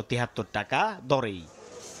আগের 173 টাকা দরেই।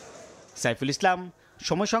 সাইফুল ইসলাম,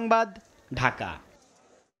 সময় সংবাদ, ঢাকা।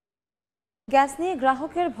 গ্যাস নিয়ে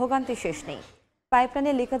গ্রাহকের ভোগান্তি শেষ নেই।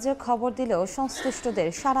 পাইপলাইনে লিকেজের খবর দিলেও সংশ্লিষ্টদের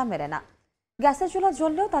সাড়া মেলে না। গ্যাসের চুলা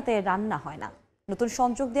জ্বললেও তাতে রান্না হয় না। নতুন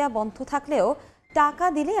সংযোগ দেওয়া বন্ধ থাকলেও টাকা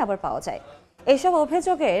দিলেই আবার পাওয়া যায়। এসব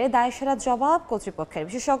অভিযোগের দায়সারা জবাব কর্তৃপক্ষের।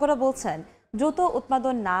 বিশেষজ্ঞরা বলছেন দ্রুত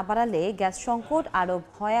উৎপাদন না বাড়ালে গ্যাস সংকট আরও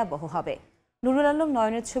ভয়াবহ হবে। নুরুল আলম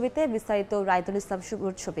নয়নের ছবিতে বিস্তারিত রাইদুল ইসলাম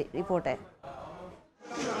শুভর ছবি রিপোর্টে।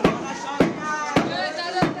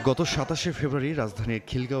 গত 27 ফেব্রুয়ারি রাজধানীর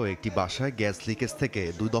খিলগাঁওয়ে একটি বাসায় গ্যাস লিকেজ থেকে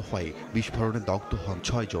 2 দফায় বিস্ফোরণে দগ্ধ হন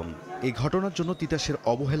 6 জন। এই ঘটনার জন্য তিতাসের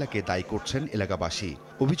অবহেলাকে দায়ী করছেন এলাকাবাসী।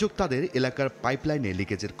 অভিযোগ তাদের এলাকার পাইপলাইনে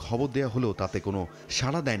লিকেজের খবর দেওয়া হলেও তাতে কোনো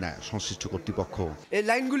সাড়া দেয় না সংশ্লিষ্ট কর্তৃপক্ষ। এই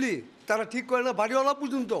লাইনগুলি তারা ঠিক করে না, বাড়িওয়ালা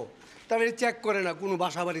পর্যন্ত তারা চেক করে না কোনো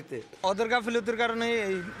বাসা বাড়িতে। ওদের গাফিলতির কারণে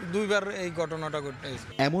এই 2বার এই ঘটনাটা ঘটেছে।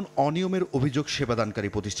 এমন অনিয়মের অভিযোগ সেবাদানকারী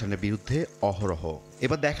প্রতিষ্ঠানের বিরুদ্ধে অহরহ।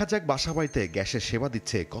 এবার দেখা যাক বাসাবাড়িতে গ্যাসের সেবা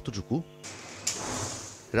দিচ্ছে কতটুকু।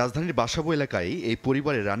 রাজধানীর বাসাবো এলাকায় এই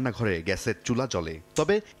পরিবারের রান্নাঘরে গ্যাসের চুলা জ্বলে,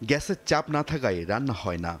 তবে গ্যাসের চাপ না থাকায় রান্না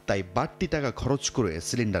হয় না, তাই বাড়তি টাকা খরচ করে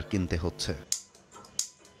সিলিন্ডার কিনতে হচ্ছে।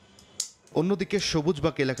 অন্যদিকে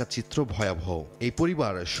সবুজবাগ এলাকার চিত্র ভয়াবহ। এই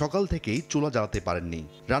পরিবার সকাল থেকেই চুলা জ্বালাতে পারেননি।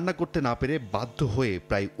 রান্না করতে না পেরে বাধ্য হয়ে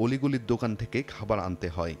প্রায় অলিগলির দোকান থেকে খাবার আনতে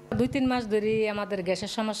হয়। 2-3 মাস ধরে আমাদের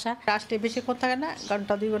গ্যাসের সমস্যা, আসতে বেশিক্ষণ থাকে না,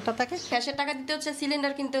 ঘন্টা 2 ঘন্টা থাকে। গ্যাসের টাকা দিতে হচ্ছে,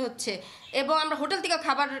 সিলিন্ডার কিনতে হচ্ছে এবং আমরা হোটেল থেকে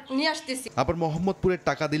খাবার নিয়ে আসতেছি। আবার মোহাম্মদপুরের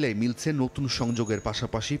টাকা দিলে মিলছে নতুন সংযোগের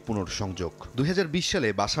পাশাপাশি পুনর্সংযোগ। 2020 সালে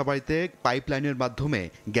বাসাবাড়িতে পাইপলাইনের মাধ্যমে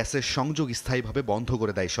গ্যাসের সংযোগ স্থায়ীভাবে বন্ধ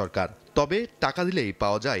করে দেয় সরকার। তবে টাকা দিলেই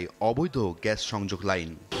পাওয়া যায় অবৈধ গ্যাস সংযোগ লাইন।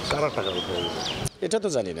 কারা টাকা উঠায় এটা তো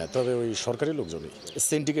জানি না, তবে ওই সরকারি লোকজনই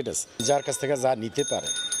সিন্ডিকেট আছে যার কাছ থেকে যা নিতে পারে,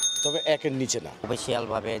 তবে একের নিচে না।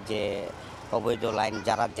 অফিসিয়ালভাবে যে অবৈধ লাইন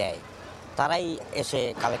যারা দেয় তারাই এসে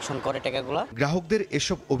কালেকশন করে টাকাগুলো। গ্রাহকদের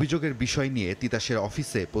এসব অভিযোগের বিষয় নিয়ে তিতাসের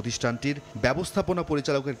অফিসে প্রতিষ্ঠানটির ব্যবস্থাপনা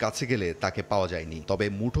পরিচালকের কাছে গেলে তাকে পাওয়া যায়নি। তবে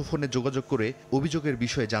মুঠোফোনে যোগাযোগ করে অভিযোগের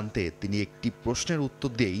বিষয়ে জানতে তিনি একটি প্রশ্নের উত্তর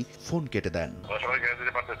দিয়েই ফোন কেটে দেন।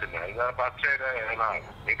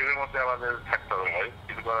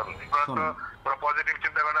 পজিটিভ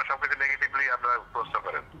চিন্তা করেন না, সবকিছু নেগেটিভলি আপনারা প্রশ্ন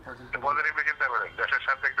করেন। পজিটিভলি চিন্তা করেন, দেশের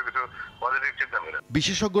সাথে একটু কিছু পজিটিভ চিন্তা করেন।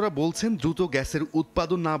 বিশেষজ্ঞরা বলছেন দ্রুত গ্যাসের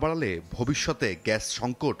উৎপাদন না বাড়ালে ভবিষ্যতে গ্যাস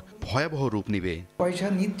সংকট ভয়াবহ রূপ নিবে। পয়সা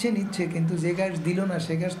নিচ্ছে কিন্তু যে গ্যাস দিল না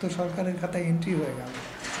সে গ্যাস তো সরকারের খাতায় এন্ট্রি হয়ে গেল,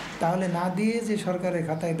 তাহলে না দিয়ে যে সরকারের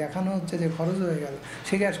খাতায় দেখানো হচ্ছে যে খরচ হয়ে গেল,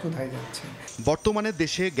 সে গ্যাস কোথায় যাচ্ছে? বর্তমানে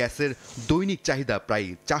দেশে গ্যাসের দৈনিক চাহিদা প্রায়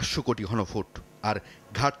 400 কোটি ঘনফুট আর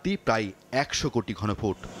ঘাটতি প্রায় 100 কোটি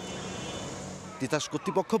ঘনফুট। তিতাস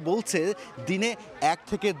কর্তৃপক্ষ বলছে দিনে 1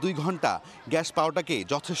 থেকে 2 ঘন্টা গ্যাস পাওয়াটাকে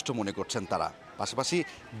যথেষ্ট মনে করছেন তারা। পাশাপাশি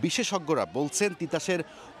বিশেষজ্ঞরা বলছেন তিতাসের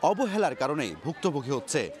অবহেলার কারণে ভুক্তভোগী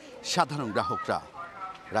হচ্ছে সাধারণ গ্রাহকরা।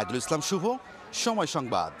 রাইদুল ইসলাম শুভ, সময়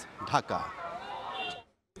সংবাদ, ঢাকা।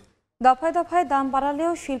 দফায় দফায় দাম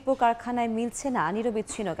বাড়ালেও শিল্প কারখানায় মিলছে না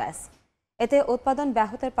নিরবিচ্ছিন্ন গ্যাস। এতে উৎপাদন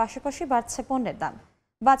ব্যাহতের পাশাপাশি বাড়ছে পণ্যের দাম।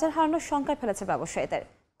 বাজার হারানোর শঙ্কায় ফেলেছে ব্যবসায়ীদের।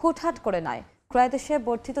 হুটহাট করে নয়, ক্রয়দেশে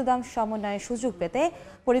বর্ধিত দাম সমন্বয়ের সুযোগ পেতে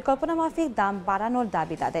পরিকল্পনা মাফিক দাম বাড়ানোর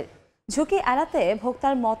দাবি তাদের। ঝুঁকি এড়াতে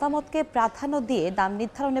ভোক্তার মতামতকে প্রাধান্য দিয়ে দাম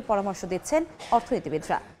নির্ধারণের পরামর্শ দিচ্ছেন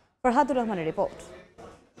অর্থনীতিবিদরা। ফরহাদুর রহমানের রিপোর্ট।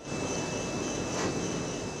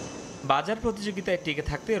 বাজার প্রতিযোগিতায় টিকে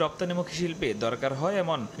থাকতে রপ্তানিমুখী শিল্পে দরকার হয়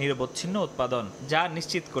এমন নিরবচ্ছিন্ন উৎপাদন, যা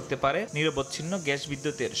নিশ্চিত করতে পারে নিরবচ্ছিন্ন গ্যাস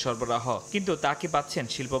বিদ্যুতের সরবরাহ। কিন্তু তা কি পাচ্ছেন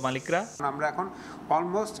শিল্প মালিকরা? আমরা এখন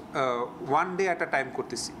almost one day at a time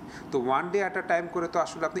করতেছি। তো one day at a time করে তো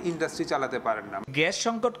আসলে আপনি ইন্ডাস্ট্রি চালাতে পারেন না। গ্যাস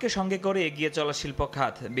সংকটকে সঙ্গে করে এগিয়ে চলা শিল্প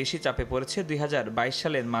খাত বেশি চাপে পড়েছে 2022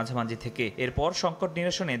 সালের মাঝামাঝি থেকে। এরপর সংকট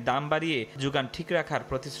নিরসনে দাম বাড়িয়ে যোগান ঠিক রাখার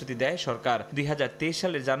প্রতিশ্রুতি দেয় সরকার। 2023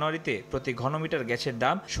 সালের জানুয়ারিতে প্রতি ঘনমিটার গ্যাসের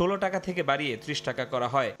দাম 16 টাকা থেকে বাড়িয়ে 30 টাকা করা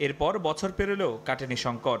হয়। এরপর বছর পেরোলেও কাটেনি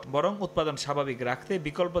সংকট, বরং উৎপাদন স্বাভাবিক রাখতে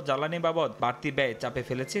বিকল্প জ্বালানি বাবদ বাড়তি ব্যয় চাপে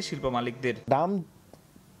ফেলেছে শিল্প মালিকদের। দাম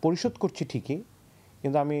পরিশোধ করছি ঠিকই,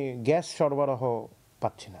 কিন্তু আমি গ্যাস সরবরাহ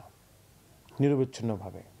পাচ্ছি না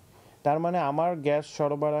নিরবিচ্ছিন্নভাবে। তার মানে আমার গ্যাস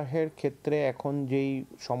সরবরাহের ক্ষেত্রে এখন যেই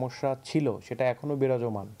সমস্যা ছিল সেটা এখনো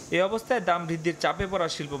বিরাজমান। এই অবস্থায় দাম বৃদ্ধির চাপে পড়া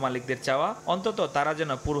শিল্প মালিকদের চাওয়া অন্তত তারা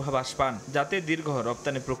যেন পূর্বাভাস পান, যাতে দীর্ঘ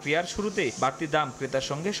রপ্তানি প্রক্রিয়ার শুরুতেই বাড়তি দাম ক্রেতার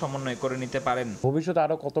সঙ্গে সমন্বয় করে নিতে পারেন। ভবিষ্যতে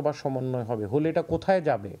আরো কতবার সমন্বয় হবে, হলে এটা কোথায়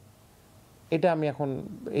যাবে,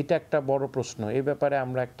 এটা একটা বড় প্রশ্ন। এই ব্যাপারে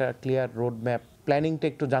আমরা একটা ক্লিয়ার রোড ম্যাপ প্ল্যানিংটা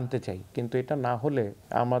একটু জানতে চাই, কিন্তু এটা না হলে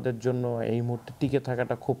আমাদের জন্য এই মুহূর্তে টিকে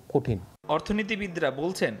থাকাটা খুব কঠিন। অর্থনীতিবিদরা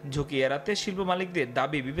বলছেন, ঝুঁকি এড়াতে শিল্প মালিকদের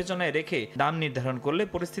দাবি বিবেচনায় রেখে দাম নির্ধারণ করলে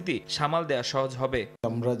পরিস্থিতি সামাল দেওয়া সহজ হবে।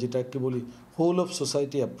 আমরা যেটাকে বলি হোল অফ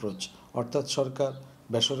সোসাইটি অ্যাপ্রোচ, অর্থাৎ সরকার,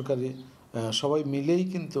 বেসরকারি সবাই মিলেই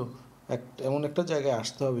কিন্তু এমন একটা জায়গায়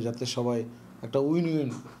আসতে হবে যাতে সবাই একটা উইন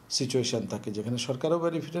উইন সিচুয়েশন থাকে, যেখানে সরকারও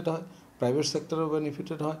বেনিফিটেড হয়, প্রাইভেট সেক্টরও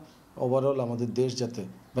বেনিফিটেড হয়, ওভারঅল আমাদের দেশ যাতে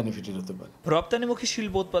বেনিফিটেড হতে পারে। রপ্তানিমুখী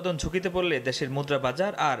শিল্প উৎপাদন ঝুঁকিতে পড়লে দেশের মুদ্রা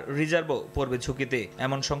বাজার আর রিজার্ভও পড়বে ঝুঁকিতে,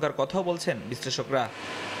 এমন শঙ্কার কথাও বলছেন বিশ্লেষকরা।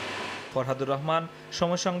 ফরহাদুর রহমান,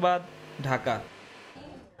 সময় সংবাদ, ঢাকা।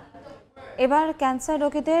 এবার ক্যান্সার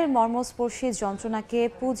রোগীদের মর্মস্পর্শী যন্ত্রণাকে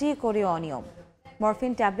পুঁজি করে অনিয়ম।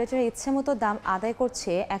 মরফিন ট্যাবলেটের ইচ্ছেমতো দাম আদায়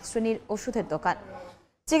করছে এক শ্রেণীর ওষুধের দোকান।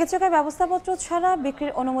 চিকিৎসকের ব্যবস্থাপত্র ছাড়া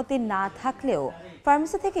বিক্রির অনুমতি না থাকলেও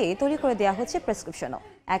ফার্মেসি থেকে তৈরি করে দেওয়া হচ্ছে প্রেসক্রিপশনও।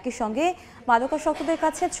 একই সঙ্গে মাদকাসক্তদের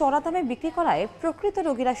কাছে চড়া দামে বিক্রি করায় প্রকৃত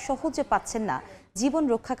রোগীরা সহজে পাচ্ছেন না জীবন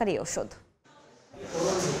রক্ষাকারী ওষুধ।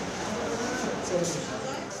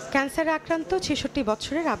 ক্যান্সারে আক্রান্ত 66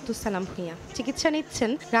 বছরের আব্দুল সালাম ভূঁইয়া চিকিৎসা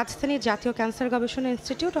নিচ্ছেন রাজধানীর জাতীয় ক্যান্সার গবেষণা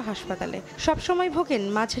ইনস্টিটিউট ও হাসপাতালে। সবসময় ভোগেন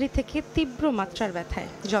মাঝারি থেকে তীব্র মাত্রার ব্যথায়।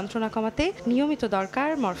 যন্ত্রণা কমাতে নিয়মিত দরকার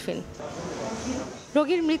মরফিন।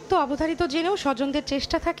 রোগীর মৃত্যু অবধারিত জেনেও স্বজনদের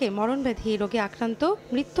চেষ্টা থাকে মরণব্যাধি রোগে আক্রান্ত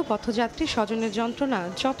মৃত্যু পথযাত্রী স্বজনের যন্ত্রণা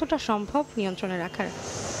যতটা সম্ভব নিয়ন্ত্রণে রাখার।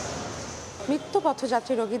 মৃত্যু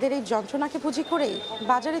পথযাত্রী রোগীদের এই যন্ত্রণাকে পুঁজি করেই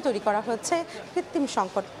বাজারে তৈরি করা হয়েছে কৃত্রিম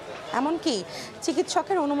সংকট। এমনকি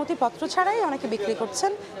চিকিৎসকের অনুমতিপত্র ছাড়াই অনেকে বিক্রি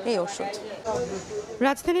করছেন এই ওষুধ।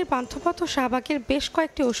 রাজধানীর পান্থপথ ও শাহবাগের বেশ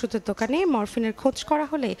কয়েকটি ওষুধের দোকানে মরফিনের খোঁজ করা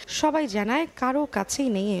হলে সবাই জানায় কারো কাছেই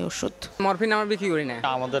নেই এই ওষুধ। মরফিন আমরা বিক্রি করি না,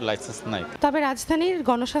 আমাদের লাইসেন্স নাই। তবে রাজধানীর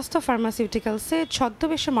গণস্বাস্থ্য ফার্মাসিউটিক্যালসে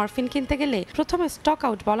ছদ্মবেশে মরফিন কিনতে গেলে প্রথমে স্টক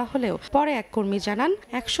আউট বলা হলেও পরে এক কর্মী জানান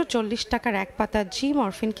 140 টাকার এক পাতা জি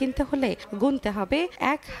মরফিন কিনতে হলে গুনতে হবে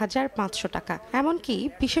 1500 টাকা। এমনকি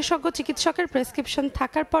বিশেষজ্ঞ চিকিৎসকের প্রেসক্রিপশন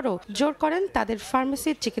থাকার পরও জোর করেন তাদের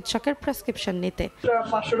ফার্মেসির চিকিৎসকের প্রেসক্রিপশন নিতে।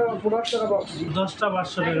 500 টাকা 15 টাকা 10টা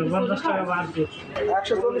 500 টাকা 50 টাকা বাড়বে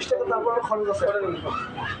 140 টাকা, তারপর খরচ আছে,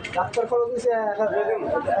 ডাক্তার খরচ দিছে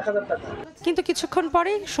 1000 টাকা। কিন্তু কিছুক্ষণ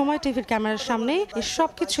পরেই সময় টিভির ক্যামেরার সামনে সব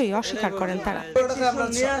কিছুই অস্বীকার করেন তারা। আমরা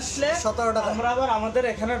নিয়ে আসলে 17 টাকা আমরা আবার আমাদের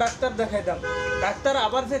এখানে ডাক্তার দেখাইতাম, ডাক্তার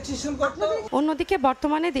আবার প্রেসক্রিপশন করতে। অন্যদিকে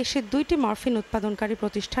বর্তমানে দেশের 2টি মরফিন উৎপাদনকারী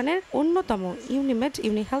প্রতিষ্ঠানের অন্যতম ইউনিমেড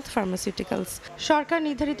ইউনিহেলথ ফার্মাসিউটিক্যালস সরকার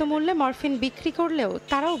নির্ধারিত মূল্যে মরফিন বিক্রি করলেও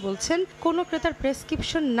তারাও বলছেন কোনো ক্রেতার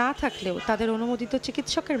প্রেসক্রিপশন না থাকলেও তাদের অনুমোদিত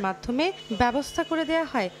চিকিৎসকের মাধ্যমে ব্যবস্থা করে দেওয়া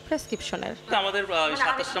হয় প্রেসক্রিপশনের। আমাদের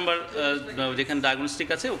 27 নম্বর যেখানে ডায়াগনস্টিক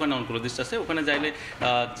আছে ওখানে অনকোলজিস্ট আছে, ওখানে যাইলে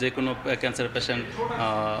যে কোনো ক্যান্সার পেশেন্ট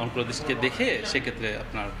অনকোলজিস্টকে দেখে সেক্ষেত্রে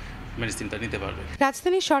আপনার মেডিসিনটা নিতে পারবে।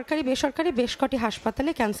 রাজধানীর সরকারি বেসরকারি বেশ কটি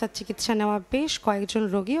হাসপাতালে ক্যান্সার চিকিৎসা নেওয়া বেশ কয়েকজন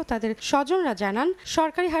রোগী ও তাদের স্বজনরা জানান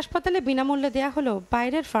সরকারি হাসপাতালে বিনামূল্যে দেয়া হলেও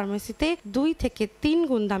বাইরের ফার্মেসিতে 2 থেকে 3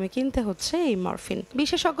 গুণ দামে কিনতে হচ্ছে এই মরফিন।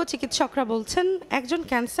 বিশেষজ্ঞ চিকিৎসকরা বলছেন একজন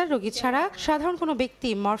ক্যান্সার রোগী ছাড়া সাধারণ কোনো ব্যক্তি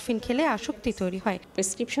মরফিন খেলে আসক্তি তৈরি হয়।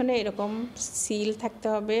 প্রেসক্রিপশনে এরকম সিল থাকতে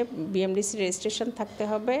হবে, বিএমডিসি রেজিস্ট্রেশন থাকতে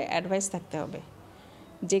হবে, অ্যাডভাইস থাকতে হবে।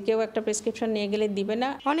 যে কেউ একটা প্রেসক্রিপশন নিয়ে গেলে দিবে না।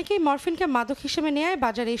 অনেকেই মরফিনকে মাদক হিসেবে নেয়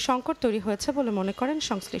বাজারে এই সংকট তৈরি হয়েছে বলে মনে করেন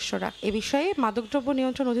সংশ্লিষ্টরা। এ বিষয়ে মাদকদ্রব্য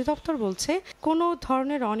নিয়ন্ত্রণ অধিদপ্তর বলছে কোনো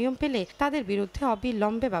ধরনের অনিয়ম পেলে তাদের বিরুদ্ধে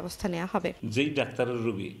অবিলম্বে ব্যবস্থা নেওয়া হবে। যেই ডাক্তারের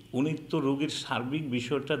রোগী উনি তো রোগীর সার্বিক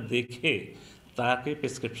বিষয়টা দেখে তাকে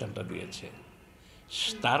প্রেসক্রিপশনটা দিয়েছে,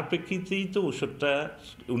 তার প্রেক্ষিতেই তো ওষুধটা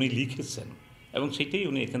উনি লিখেছেন, এবং সেটাই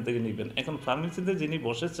উনি এখান থেকে নেবেন। এখন ফার্মেসিতে যিনি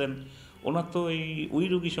বসেছেন ওনার তো ওই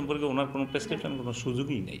রোগী সম্পর্কে ওনার কোনো প্রেসক্রিপশন কোনো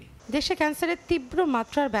সুযোগই নেই। দেশে ক্যান্সারের তীব্র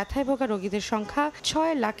মাত্রার ব্যথায় ভোগা রোগীদের সংখ্যা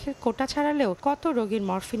 6 লাখের কোটা ছাড়ালেও কত রোগীর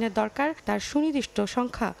মরফিনের দরকার তার সুনির্দিষ্ট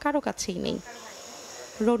সংখ্যা কারো কাছেই নেই।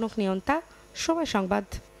 রৌনক নিয়ন্তা, সময় সংবাদ,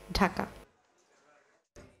 ঢাকা।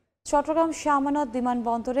 চট্টগ্রাম শাহ আমানত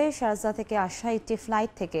বিমানবন্দরে শারজাহ থেকে আসা একটি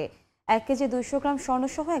ফ্লাইট থেকে 1 কেজি 200 গ্রাম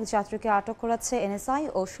স্বর্ণসহ এক যাত্রীকে আটক করেছে এনএসআই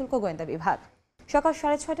ও শুল্ক গোয়েন্দা বিভাগ। সকাল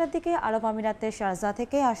 6:30টার দিকে আরব আমিরাতের শারজাহ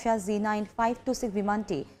থেকে আসা Z9526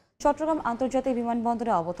 বিমানটি চট্টগ্রাম আন্তর্জাতিক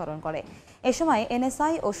বিমানবন্দরে অবতরণ করে। এ সময়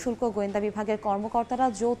এনএসআই ও শুল্ক গোয়েন্দা বিভাগের কর্মকর্তারা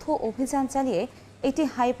যৌথ অভিযান চালিয়ে একটি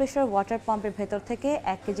হাই প্রেশার ওয়াটার পাম্পের ভেতর থেকে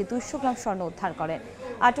 1 কেজি 200 গ্রাম স্বর্ণ উদ্ধার করেন।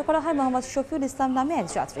 আটক করা হয় মোহাম্মদ শফিউল ইসলাম নামে এক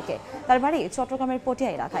যাত্রীকে। তার বাড়ি চট্টগ্রামের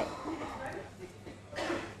পটিয়া এলাকায়।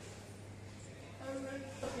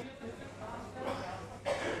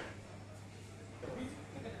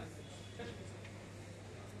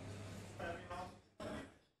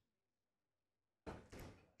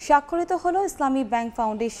 স্বাক্ষরিত হলো ইসলামী ব্যাংক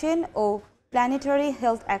ফাউন্ডেশন ও প্ল্যানেটারি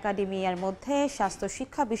হেলথ একাডেমিয়ার মধ্যে স্বাস্থ্য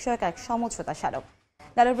শিক্ষা বিষয়ক এক সমঝোতা স্মারক।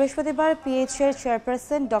 গেল বৃহস্পতিবার পিএইচএর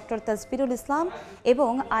চেয়ারপারসন ডক্টর তাজবিরুল ইসলাম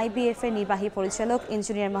এবং আইবিএফ এর নির্বাহী পরিচালক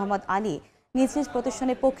ইঞ্জিনিয়ার মোহাম্মদ আলী নিজ নিজ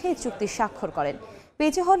প্রতিষ্ঠানের পক্ষে চুক্তি স্বাক্ষর করেন।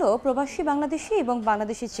 পেজে হল প্রবাসী বাংলাদেশি এবং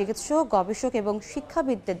বাংলাদেশি চিকিৎসক, গবেষক এবং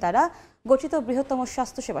শিক্ষাবিদদের দ্বারা গঠিত বৃহত্তম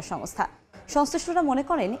স্বাস্থ্যসেবা সংস্থা। সংশ্লিষ্টরা মনে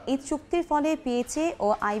করেন এই চুক্তির ফলে পিএইচএ ও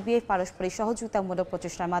আইবিএফ পারস্পরিক সহযোগিতামূলক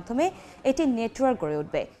প্রচেষ্টার মাধ্যমে এটি নেটওয়ার্ক গড়ে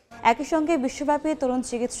উঠবে। একই সঙ্গে বিশ্বব্যাপী তরুণ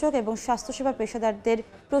চিকিৎসক এবং স্বাস্থ্যসেবা পেশাদারদের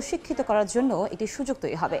প্রশিক্ষিত করার জন্য এটি সুযোগ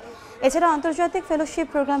তৈরি হবে। এছাড়া আন্তর্জাতিক ফেলোশিপ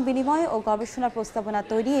প্রোগ্রাম বিনিময় ও গবেষণা প্রস্তাবনা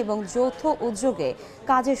তৈরি এবং যৌথ উদ্যোগে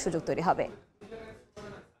কাজের সুযোগ তৈরি হবে।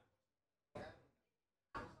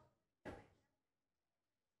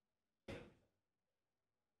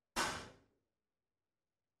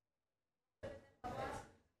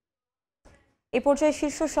 এ পর্যায়ে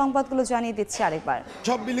শীর্ষ সংবাদগুলো জানিয়ে দিচ্ছে আরেকবার।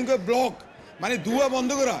 সব বিল্ডিং ব্লক মানে ধোঁয়া বন্ধ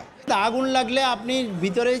করা। আগুন লাগলে আপনি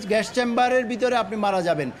ভিতরে গ্যাস চেম্বারের ভিতরে আপনি মারা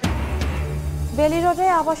যাবেন। বেলি রোডে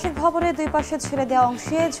আবাসিক ভবনের দুই পাশে ছেড়ে দেওয়া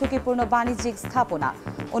অংশে ঝুঁকিপূর্ণ বাণিজ্যিক স্থাপনা,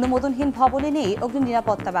 অনুমোদনহীন ভবনে নেই অগ্নি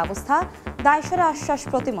নিরাপত্তা ব্যবস্থা, দায়সারা আশ্বাস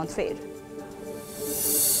প্রতিমন্ত্রীর।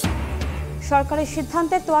 সরকারের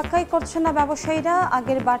সিদ্ধান্তের তোয়াক্কাই করছেন না ব্যবসায়ীরা,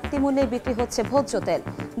 আগের বাড়তি মূল্যে বিক্রি হচ্ছে ভোজ্য তেল,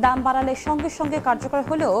 দাম বাড়ালে সঙ্গে সঙ্গে কার্যকর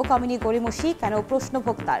হলেও কমেনি গড়িমসি, কেন প্রশ্ন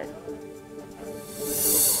ভোক্তার।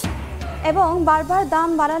 এবং বারবার দাম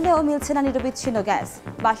বাড়ালেও মিলছে না নিরবিচ্ছিন্ন গ্যাস,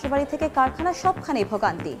 বাসাবাড়ি থেকে কারখানা সবখানেই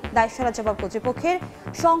ভোগান্তি, দায়সারা জবাব কর্তৃপক্ষের,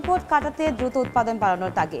 সংকট কাটাতে দ্রুত উৎপাদন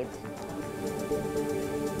বাড়ানোর তাগিদ।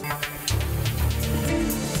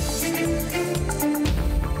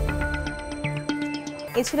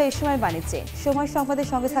 এ ছিল এই সময় বাণিজ্যে। সময় সংবাদের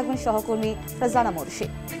সঙ্গে থাকবেন সহকর্মী রাজানা মুর্শি।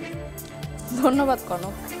 ধন্যবাদ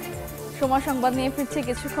কনক। সময় সংবাদ নিয়ে ফিরছে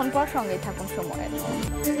কিছুক্ষণ পর, সঙ্গেই থাকুন সময়ের।